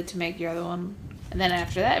basically to make your other one, and then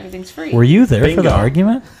after that, everything's free. Were you there for Bingo. the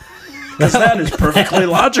argument? Because that is perfectly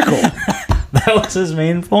logical. That was his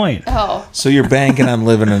main point. Oh, So you're banking on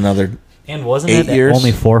living another. And wasn't 8 it years?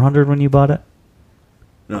 only 400 when you bought it?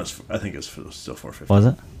 No, I think it's still 450. Was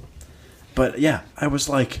it? But yeah, I was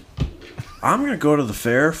like, I'm going to go to the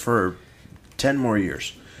fair for 10 more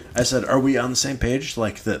years. I said, are we on the same page?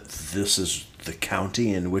 Like that this is the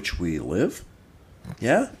county in which we live?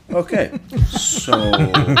 Yeah? Okay. So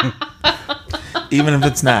Even if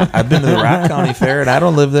it's not. I've been to the Rock County Fair and I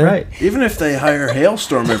don't live there. Right. even if they hire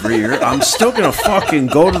Hailstorm every year, I'm still going to fucking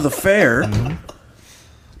go to the fair.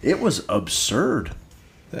 It was absurd.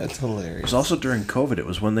 That's It hilarious. was also during COVID. It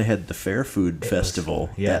was when they had the Fair Food Festival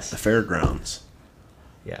yes. at the fairgrounds.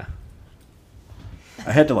 Yeah.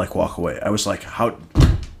 I had to like walk away. I was like, "How?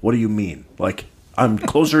 What do you mean? Like I'm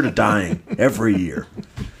closer to dying every year."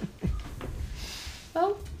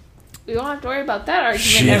 well, we won't have to worry about that argument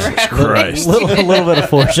Jesus ever happening. Christ. A little bit of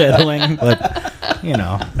foreshadowing, but, you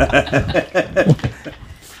know.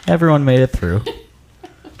 Everyone made it through.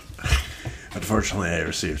 Unfortunately, I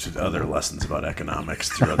received other lessons about economics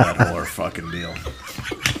throughout that whole fucking deal.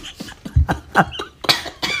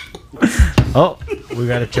 Oh, we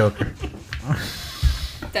got a choker.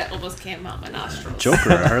 That almost came out my nostrils.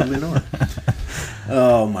 Joker, I hardly know her.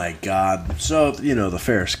 Oh my God! So the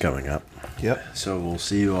fair's coming up. Yep. So we'll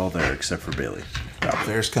see you all there, except for Bailey.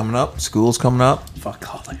 Fair's coming up. School's coming up.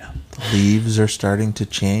 Fuck all that. Leaves are starting to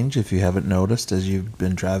change if you haven't noticed as you've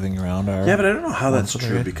been driving around our. Yeah, but I don't know how that's Once a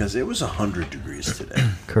true day. because it was 100 degrees today.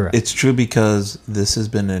 Correct. It's true because this has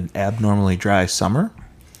been an abnormally dry summer.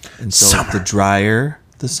 And so Summer. the drier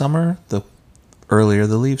the summer, the earlier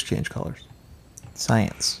the leaves change colors.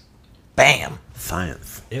 Science. Bam.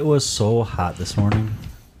 Science. It was so hot this morning.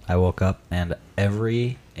 I woke up and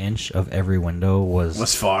every inch of every window was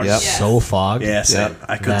Was fog. Yep. Yeah. so fogged Yeah, same. Yep.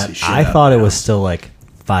 I couldn't that see shit. I out thought of it my was house. still like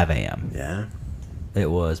 5 a.m. Yeah. It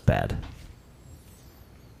was bad.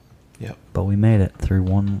 Yep. But we made it through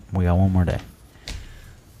one. We got one more day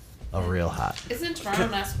of real hot. Isn't tomorrow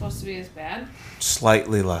not supposed to be as bad?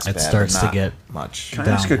 Slightly less It bad. starts but to not get much. Can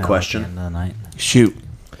I ask a Downhill question? At the end of the night. Shoot.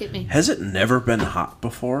 Hit me. Has it never been hot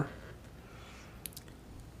before?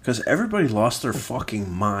 Because everybody lost their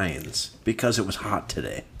fucking minds because it was hot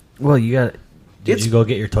today. Well, you got. Did It's- you go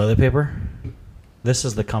get your toilet paper? This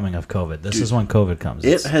is the coming of COVID. This Dude, is when COVID comes. It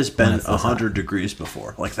It's has when been it's this hot. 100 degrees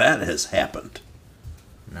before. Like, that has happened.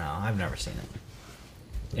 No, I've never seen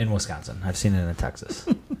it. In Wisconsin. I've seen it in Texas.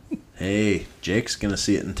 Hey, Jake's going to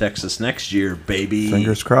see it in Texas next year, baby.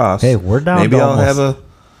 Fingers crossed. Hey, we're down Maybe to I'll have almost-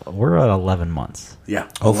 a. We're at 11 months. Yeah.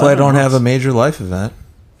 Hopefully, I 11 don't have a months. major life event.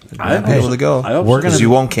 I I'll be able to go. I hope We're so. Because gonna- you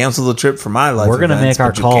won't cancel the trip for my life. We're gonna events, make our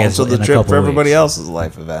but you calls cancel the in a trip couple for everybody weeks. else's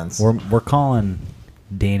life events. We're calling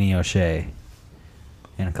Danny O'Shea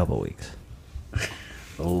in a couple weeks.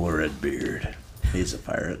 Old Redbeard. He's a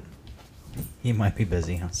pirate. He might be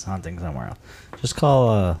busy hunting somewhere else. Just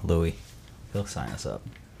call Louie. He'll sign us up.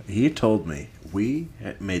 He told me we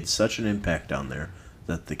had made such an impact down there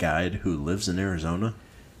that the guide who lives in Arizona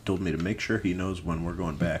told me to make sure he knows when we're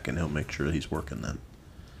going back, and he'll make sure he's working then.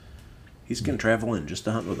 He's going to travel in just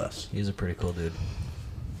to hunt with us. He's a pretty cool dude.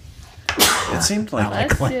 It seemed like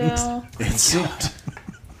Alex. Bless Clint. you. it seemed.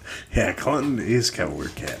 Yeah, Clinton is kind of a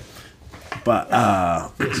weird cat, but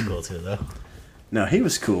He's cool too, though. no, he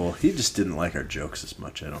was cool. He just didn't like our jokes as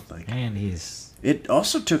much. I don't think. And he's It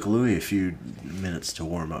also took Louis a few minutes to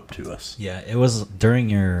warm up to us. yeah. It was during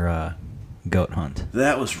your goat hunt.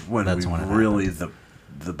 That was when That's we when it really the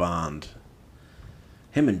bond.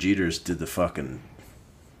 Him and Jeters did the fucking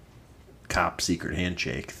cop secret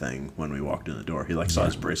handshake thing when we walked in the door. He saw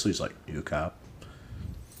his bracelet. He's like, "You a cop?"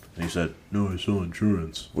 And he said, "No, I sell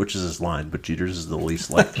insurance," which is his line. But Jeters is the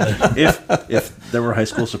least likely. if there were high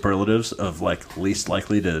school superlatives of like least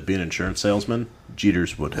likely to be an insurance salesman,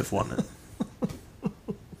 Jeters would have won it.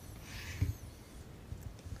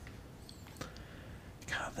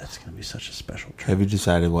 God, that's gonna be such a special trip. Have you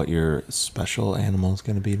decided what your special animal is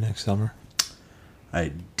going to be next summer?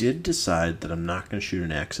 I did decide that I'm not going to shoot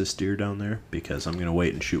an axis deer down there because I'm going to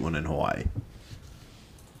wait and shoot one in Hawaii.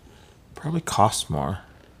 Probably costs more.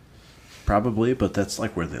 Probably, but that's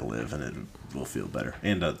like where they live and it will feel better.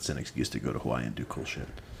 And it's an excuse to go to Hawaii and do cool shit.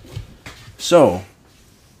 So,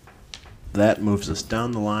 that moves us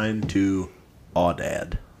down the line to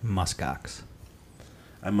Aoudad. Muskox.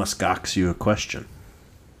 I must gox you a question.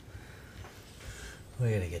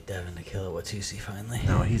 We gotta get Devin to kill it with Tusi finally.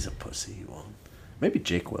 No, he's a pussy. He won't. Maybe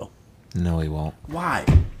Jake will. No, he won't. Why?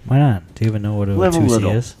 Why not? Do you even know what a Live a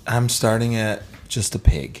little. Tusi is? I'm starting at just a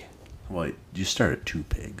pig. Well, you start at 2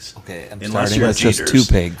 pigs. Okay, I'm Unless starting you're at just Jeters.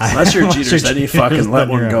 2 pigs. Unless you're Unless cheaters, you're then you cheaters, fucking let then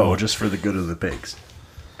one you're go out. just for the good of the pigs.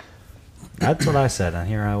 That's what I said, and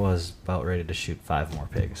here I was about ready to shoot 5 more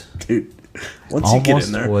pigs. Dude, once you get Almost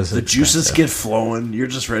in there, was the juices expensive. get flowing. You're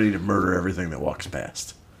just ready to murder everything that walks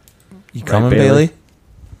past. You coming, Bailey? Bailey?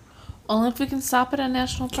 Only if we can stop at a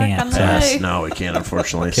national park Can't. on the Yes. way. No, we can't,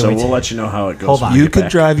 unfortunately. Can So we we'll ta- let you know how it goes. Hold on. when we You get could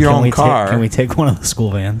back. drive your own car. Can we take one of the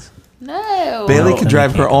school vans? No. Bailey No. could Then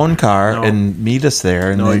drive we her can't. own car No. and meet us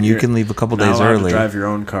there, and then you you're can leave a couple not days allowed early. to drive your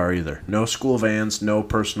own car either. No school vans, no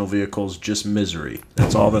personal vehicles, just misery.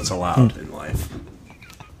 That's all that's allowed in life.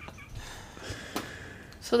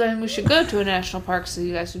 So then we should go to a national park so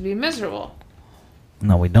you guys would be miserable.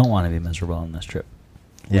 No, we don't want to be miserable on this trip.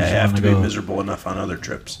 We Yeah, you just have to wanna be go- miserable enough on other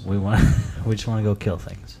trips. We want. We just want to go kill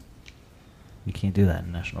things. You can't do that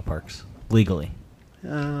in national parks legally.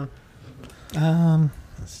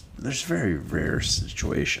 There's very rare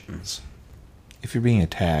situations. If you're being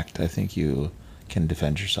attacked, I think you can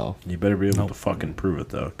defend yourself. You better be able Nope. to fucking prove it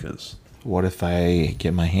though, because What if I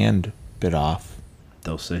get my hand bit off?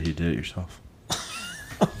 they'll say you did it yourself.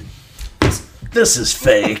 This is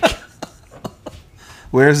fake.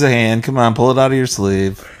 Where's the hand? Come on, pull it out of your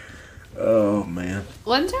sleeve. Oh man,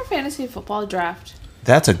 When's our fantasy football draft?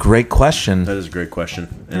 That's a great question. that is a great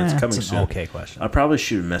question, and it's coming an soon. okay question. I'll probably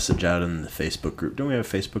shoot a message out in the Facebook group. Don't we have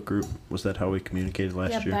a Facebook group? Was that how we communicated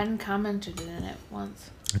last Yeah, year? Ben commented in it once.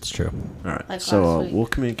 It's true. All right, Like so last week. we'll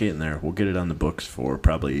communicate in there. We'll get it on the books for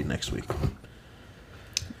probably next week.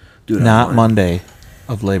 Do it Not online. Monday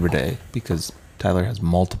of Labor Day, because Tyler has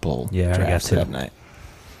multiple Yeah, I got drafts two. that night.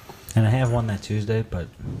 And I have one that Tuesday, but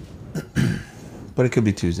But it could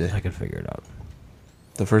be Tuesday. I could figure it out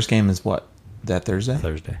The first game is what? That Thursday?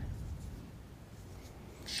 Thursday.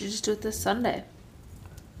 Should just do it this Sunday.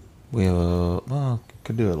 We have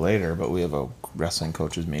could do it later, but we have a wrestling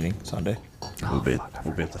coaches meeting Sunday. We'll be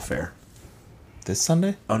at the fair. This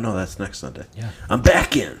Sunday? Oh no, that's next Sunday. Yeah. I'm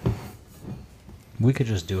back in. We could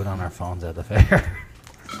just do it on our phones at the fair.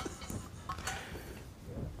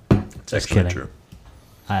 It's Just actually kidding. true.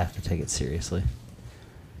 I have to take it seriously.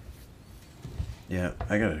 Yeah,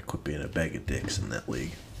 I gotta quit being a bag of dicks in that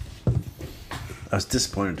league. I was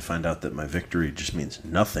disappointed to find out that my victory just means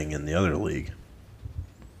nothing in the other league.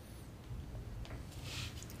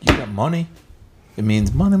 You got money. It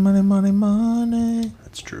means money, money, money, money.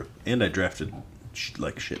 That's true. And I drafted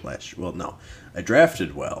like shit last year. Well, no, I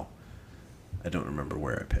drafted well. I don't remember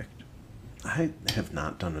where I picked. I have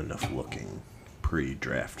not done enough looking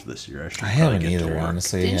pre-draft this year. I should. I probably haven't get to either, work.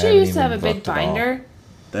 honestly. Didn't I you haven't used to have a even big looked at all. binder?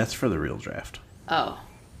 That's for the real draft. Oh.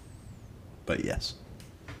 But yes,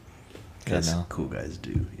 Good as now. cool guys do,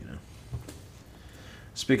 you know.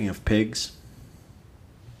 Speaking of pigs,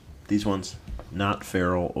 these ones not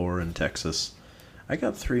feral or in Texas. I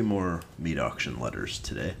got 3 more meat auction letters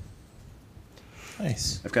today.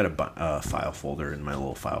 Nice. I've got a file folder in my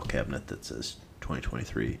little file cabinet that says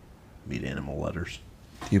 2023 meat animal letters.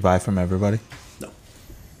 Do you buy from everybody? No.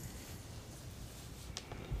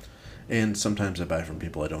 And sometimes I buy from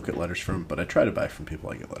people I don't get letters from, but I try to buy from people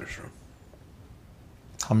I get letters from.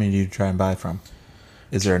 How many do you try and buy from?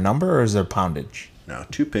 Is there a number or is there poundage? Now,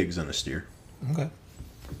 2 pigs and a steer. Okay.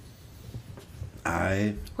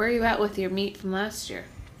 Where are you at with your meat from last year?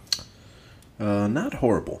 Not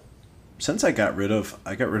horrible. Since I got rid of,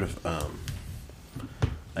 I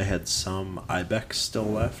had some Ibex still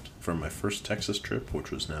left from my first Texas trip,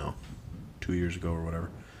 which was now 2 years ago or whatever.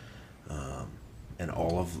 And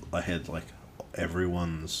I had like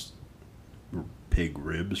everyone's pig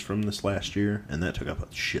ribs from this last year, and that took up a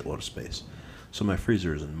shitload of space. So my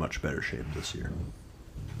freezer is in much better shape this year.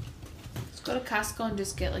 Let's go to Costco and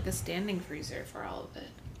just get like a standing freezer for all of it.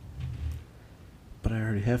 But I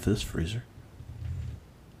already have this freezer,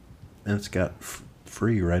 and it's got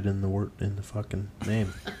free right in the fucking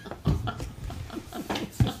name.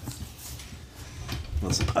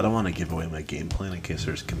 Listen, I don't want to give away my game plan in case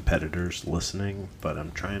there's competitors listening, but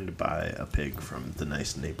I'm trying to buy a pig from the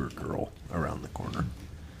nice neighbor girl around the corner.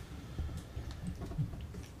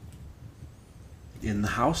 In the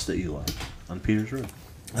house that you love on Peters Road.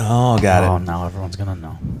 Oh, got Oh, it. now everyone's gonna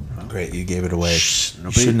know. Great, you gave it away. Shh,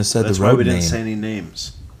 You shouldn't have said that's the why road we didn't name. say any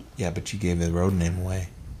names. Yeah, but you gave the road name away.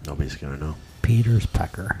 Nobody's gonna know. Peter's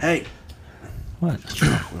Pecker. Hey, What? we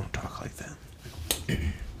don't talk like that.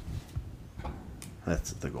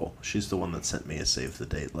 That's the goal. She's the one that sent me a save the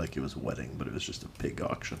date like it was a wedding, but it was just a pig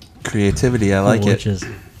auction. Creativity, I like Which it. is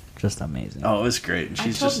just amazing. Oh, it was great. And I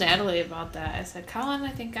she's told just Natalie about that. I said, Colin, I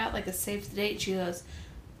think got like a save the date. She goes,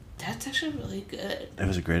 that's actually really good. It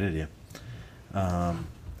was a great idea.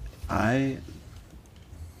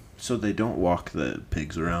 So they don't walk the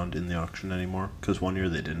pigs around in the auction anymore because one year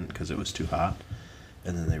they didn't because it was too hot,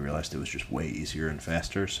 and then they realized it was just way easier and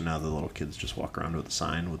faster. So now the little kids just walk around with a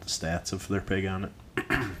sign with the stats of their pig on it.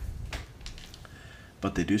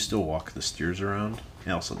 But they do still walk the steers around,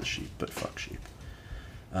 and also the sheep. But fuck sheep.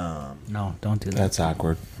 No, don't do that. That's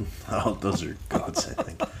awkward. Oh, those are goats, I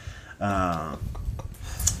think.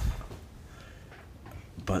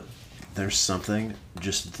 But there's something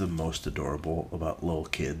just the most adorable about little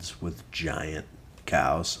kids with giant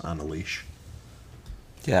cows on a leash.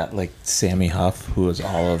 Yeah, like Sammy Huff, who is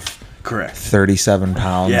all of Correct. 37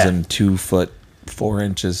 pounds Yeah. and 2 foot 4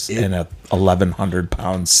 inches and a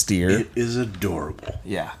 1,100-pound steer. It is adorable.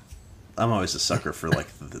 Yeah. I'm always a sucker for like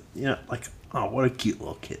oh, what a cute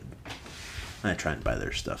little kid. I try and buy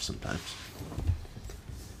their stuff sometimes.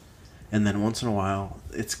 And then once in a while,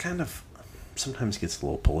 it's kind of sometimes gets a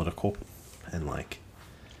little political, and like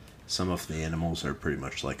some of the animals are pretty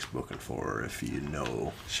much like spoken for if you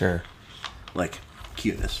know, Sure. like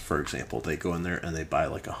Cuteness, for example. They go in there and they buy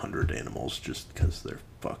like 100 animals just because they're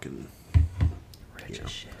fucking Rich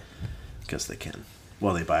as shit. because they can.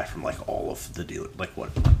 Well, they buy from like all of the dealers, like what,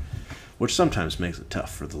 which sometimes makes it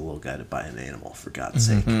tough for the little guy to buy an animal, for God's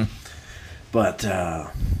sake. But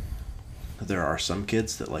there are some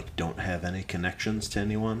kids that like don't have any connections to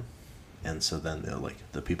anyone, and so then they're like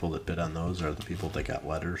the people that bid on those are the people that got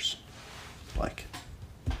letters, like,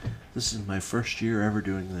 this is my first year ever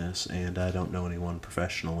doing this, and I don't know anyone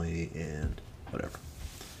professionally, and whatever.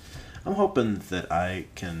 I'm hoping that I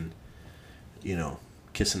can,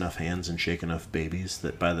 kiss enough hands and shake enough babies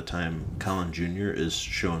that by the time Colin Jr. is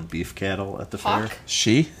showing beef cattle at the Hawk? fair.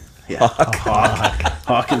 She? Yeah,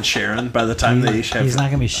 Hawk and Sharon, by the time they each have... He's not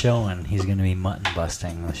going to be showing. He's going to be mutton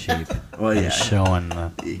busting the sheep. Well, and yeah. showing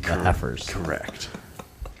the heifers. Correct.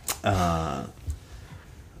 I'm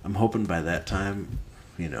hoping by that time,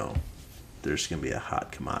 there's going to be a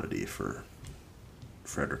hot commodity for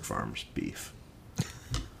Frederick Farms beef.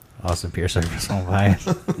 Austin Pierce won't buy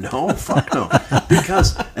it. No, fuck no.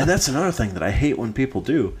 Because, and that's another thing that I hate when people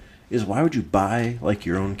do, is why would you buy, like,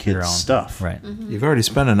 your own kid's stuff? Right. You've already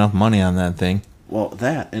spent enough money on that thing. Well,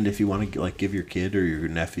 that, and if you want to, like, give your kid or your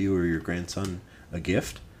nephew or your grandson a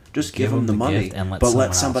gift, just give them the money, gift and but let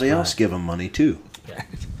someone somebody else buy else it. give them money, too. Yeah.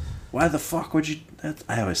 Why the fuck would you...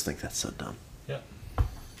 I always think that's so dumb. Yeah.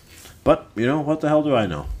 But, what the hell do I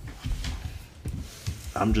know?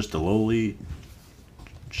 I'm just a lowly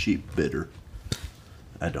sheep bidder.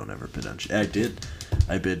 I don't ever bid on sheep.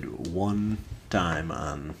 I bid one time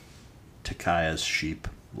on Takaya's sheep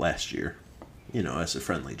last year, as a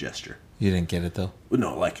friendly gesture. You didn't get it, though?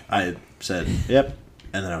 No, like, I said, yep,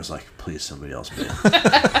 and then I was like, please, somebody else bid.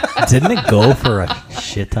 Didn't it go for a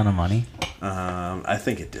shit ton of money? I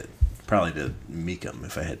think it did. Probably did Meekum,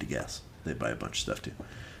 if I had to guess. They buy a bunch of stuff, too.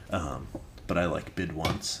 But I, bid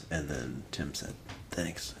once, and then Tim said,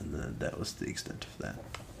 thanks, and then that was the extent of that.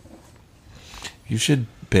 You should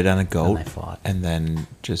bid on a goat they fought. and then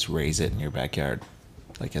just raise it in your backyard,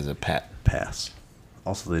 like as a pet. Pass.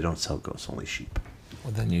 Also, they don't sell goats, only sheep.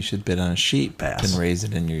 Well, then you should bid on a sheep Pass. and raise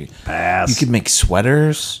it in your... Pass. You could make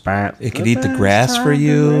sweaters. Pass. It could eat the grass for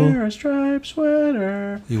you. Wear a striped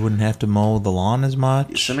sweater. You wouldn't have to mow the lawn as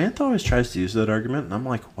much. Samantha always tries to use that argument, and I'm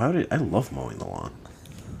like, why would I love mowing the lawn.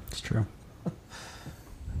 It's true.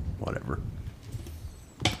 Whatever.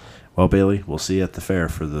 Well, Bailey, we'll see you at the fair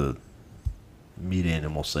for the meat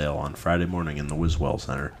animal sale on Friday morning in the Wiswell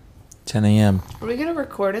Center. 10 a.m. Are we going to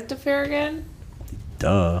record at the fair again?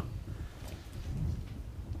 Duh.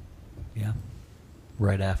 Yeah.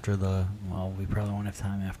 Right after we probably won't have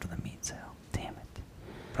time after the meat sale. Damn it.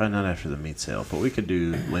 Probably not after the meat sale, but we could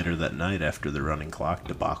do later that night after the running clock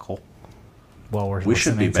debacle. Well, We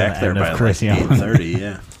should be listening to back the there end by of like Chris Young. 8:30,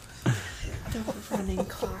 yeah. The running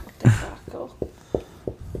clock debacle.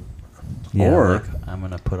 Yeah, Or- I'm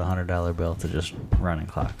going to put a $100 bill to just running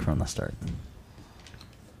clock from the start.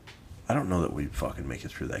 I don't know that we fucking make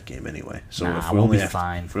it through that game anyway. So Nah, if we we'll only be have,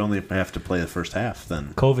 fine. if we only have to play the first half,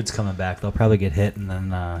 then COVID's coming back. They'll probably get hit and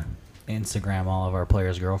then Instagram all of our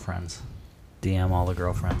players' girlfriends. DM all the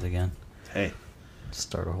girlfriends again. hey,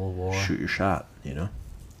 Start a whole war. shoot your shot,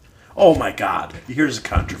 Oh my God! Here's a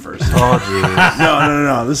controversy. Oh, geez.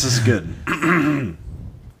 No. This is good.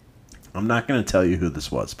 I'm not going to tell you who this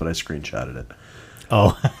was, but I screenshotted it.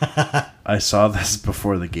 Oh. I saw this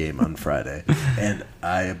before the game on Friday, and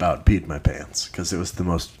I about peed my pants because it was the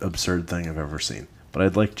most absurd thing I've ever seen. But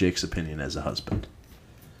I'd like Jake's opinion as a husband.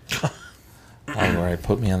 All right,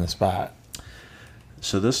 put me on the spot.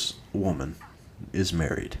 So this woman is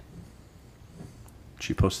married.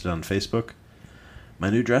 She posted on Facebook, "My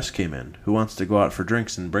new dress came in. Who wants to go out for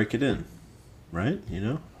drinks and break it in?" Right? You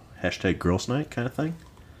know? Hashtag girls' night kind of thing.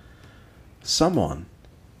 Someone,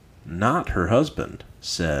 not her husband,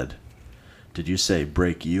 said, "Did you say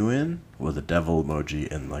break you in?" with a devil emoji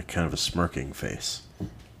and like kind of a smirking face.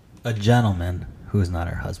 A gentleman who's not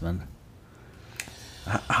her husband.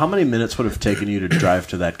 How many minutes would it have taken you to drive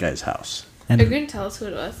to that guy's house Are you And going to tell us who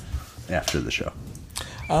it was? after the show?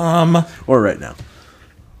 Um, Or right now?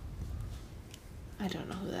 I don't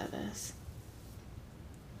know who that is.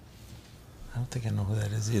 I don't think I know who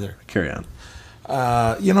that is either. Carry on.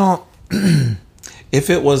 You know, if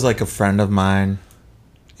it was like a friend of mine,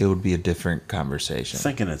 it would be a different conversation.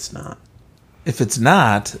 Thinking it's not. If it's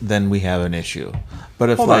not, then we have an issue.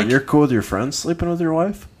 But if Hold like on, you're cool with your friends sleeping with your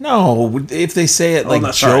wife? no, if they say it like Oh,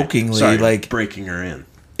 no, sorry. jokingly, Sorry, like breaking her in.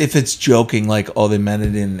 if it's joking, like oh they meant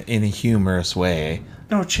it in a humorous way.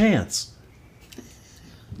 No chance.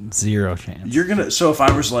 zero chance. You're gonna. So if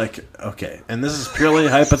I was like, okay, and this is purely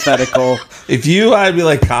hypothetical. If you, I'd be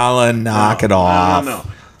like Colin, knock it off. No.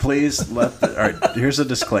 Please let. All right. Here's a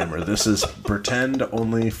disclaimer. This is pretend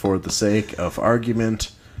only for the sake of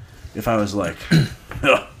argument. If I was like,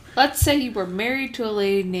 Let's say you were married to a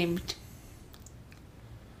lady named...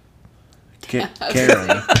 Karen.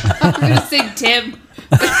 I'm going to say Tim.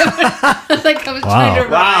 Like I was trying to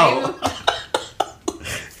Wow. rhyme.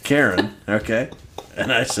 Karen, okay?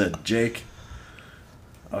 And I said, Jake,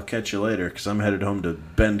 I'll catch you later because I'm headed home to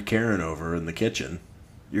bend Karen over in the kitchen.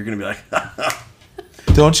 You're going to be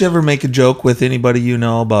like, Don't you ever make a joke with anybody you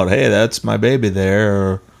know about, hey, that's my baby there?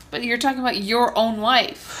 Or... But you're talking about your own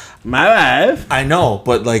wife. my wife. I know,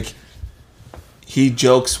 but like he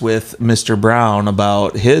jokes with Mr. Brown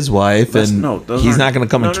about his wife, That's- and no, those he's aren't- not going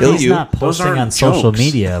to come no, and no, kill no. He's you. not Those posting aren't on social jokes.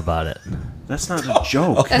 media about it. That's not a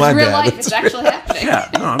joke. Oh, That's my real bad. life. It's actually happening. Yeah,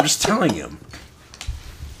 no, I'm just telling him.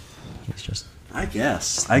 He's just I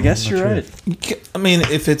guess you're right. I mean,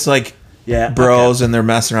 if it's like Yeah, bros okay. and they're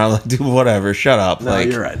messing around, like, dude, whatever, shut up. No, like,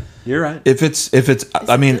 you're right. You're right. If it's,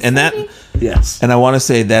 I mean, this and that, lady? Yes. and I want to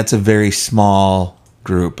say that's a very small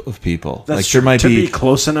group of people. That's like true. there might to be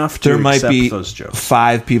close enough to there might accept be those jokes.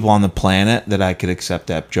 5 people on the planet that I could accept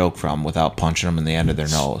that joke from without punching them in the end of their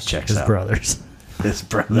nose. Checks his out. brothers. His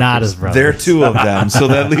brother. Not his brothers. There are 2 of them, so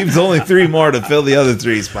that leaves only 3 more to fill the other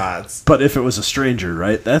 3 spots. But if it was a stranger,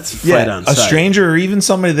 right? That's fight on a sight. stranger or even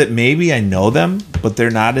somebody that maybe I know them, but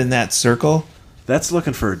they're not in that circle. That's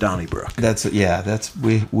looking for a Donnybrook. That's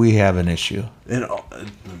we have an issue. And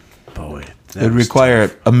boy, that It would was require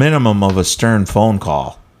tough. a minimum of a stern phone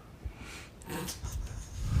call. Do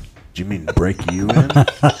you mean break you in?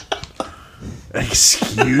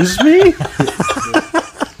 Excuse me?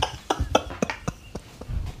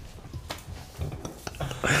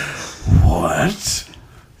 What?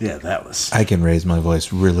 Yeah, that was. I can raise my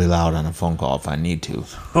voice really loud on a phone call if I need to.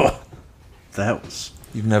 That was.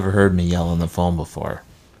 You've never heard me yell on the phone before.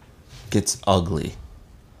 Gets ugly.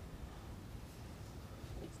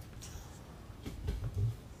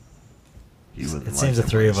 You wouldn't It like seems the him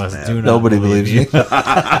 3 when of he's us mad. do not Nobody believe believes me.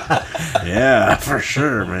 Yeah, for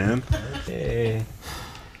sure, man. Hey.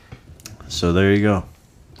 So there you go.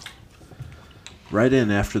 Right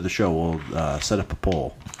in after the show, we'll set up a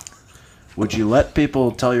poll. Would you let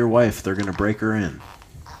people tell your wife they're going to break her in?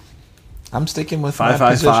 I'm sticking with my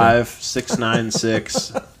position.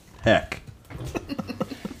 555-696. Heck.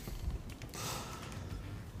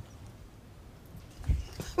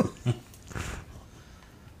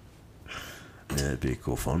 Yeah, that'd be a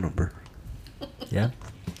cool phone number. Yeah.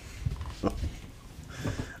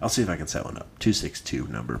 I'll see if I can set one up. 262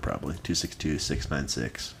 number, probably.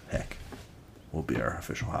 262-696. Heck. Will be our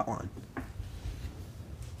official hotline.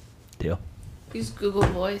 Deal. Use Google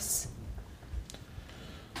Voice.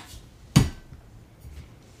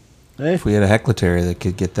 Hey, If we had a heckletary that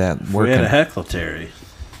could get that we working. had a heckletary.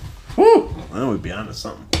 Woo! Then we'd be on to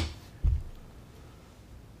something.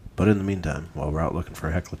 But in the meantime, while we're out looking for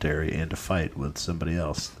a heckletary and a fight with somebody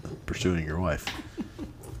else pursuing your wife,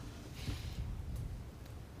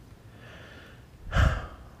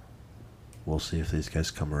 we'll see if these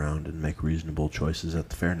guys come around and make reasonable choices at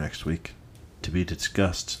the fair next week. To be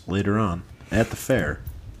discussed later on at the fair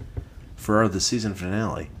for the season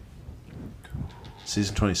finale.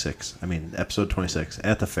 Season 26. I mean, episode 26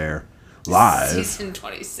 at the fair. Live Season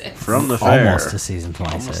 26. from the fair. Almost to season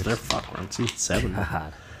 26. Almost there. Fuck, we're on season 7.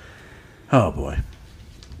 God. Oh, boy.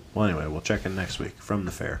 Well, anyway, we'll check in next week from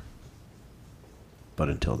the fair. But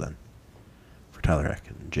until then, for Tyler Heck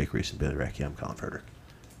and Jake Reese and Billy Racky, I'm Colin Frederick.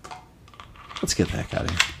 Let's get the heck out of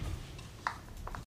here.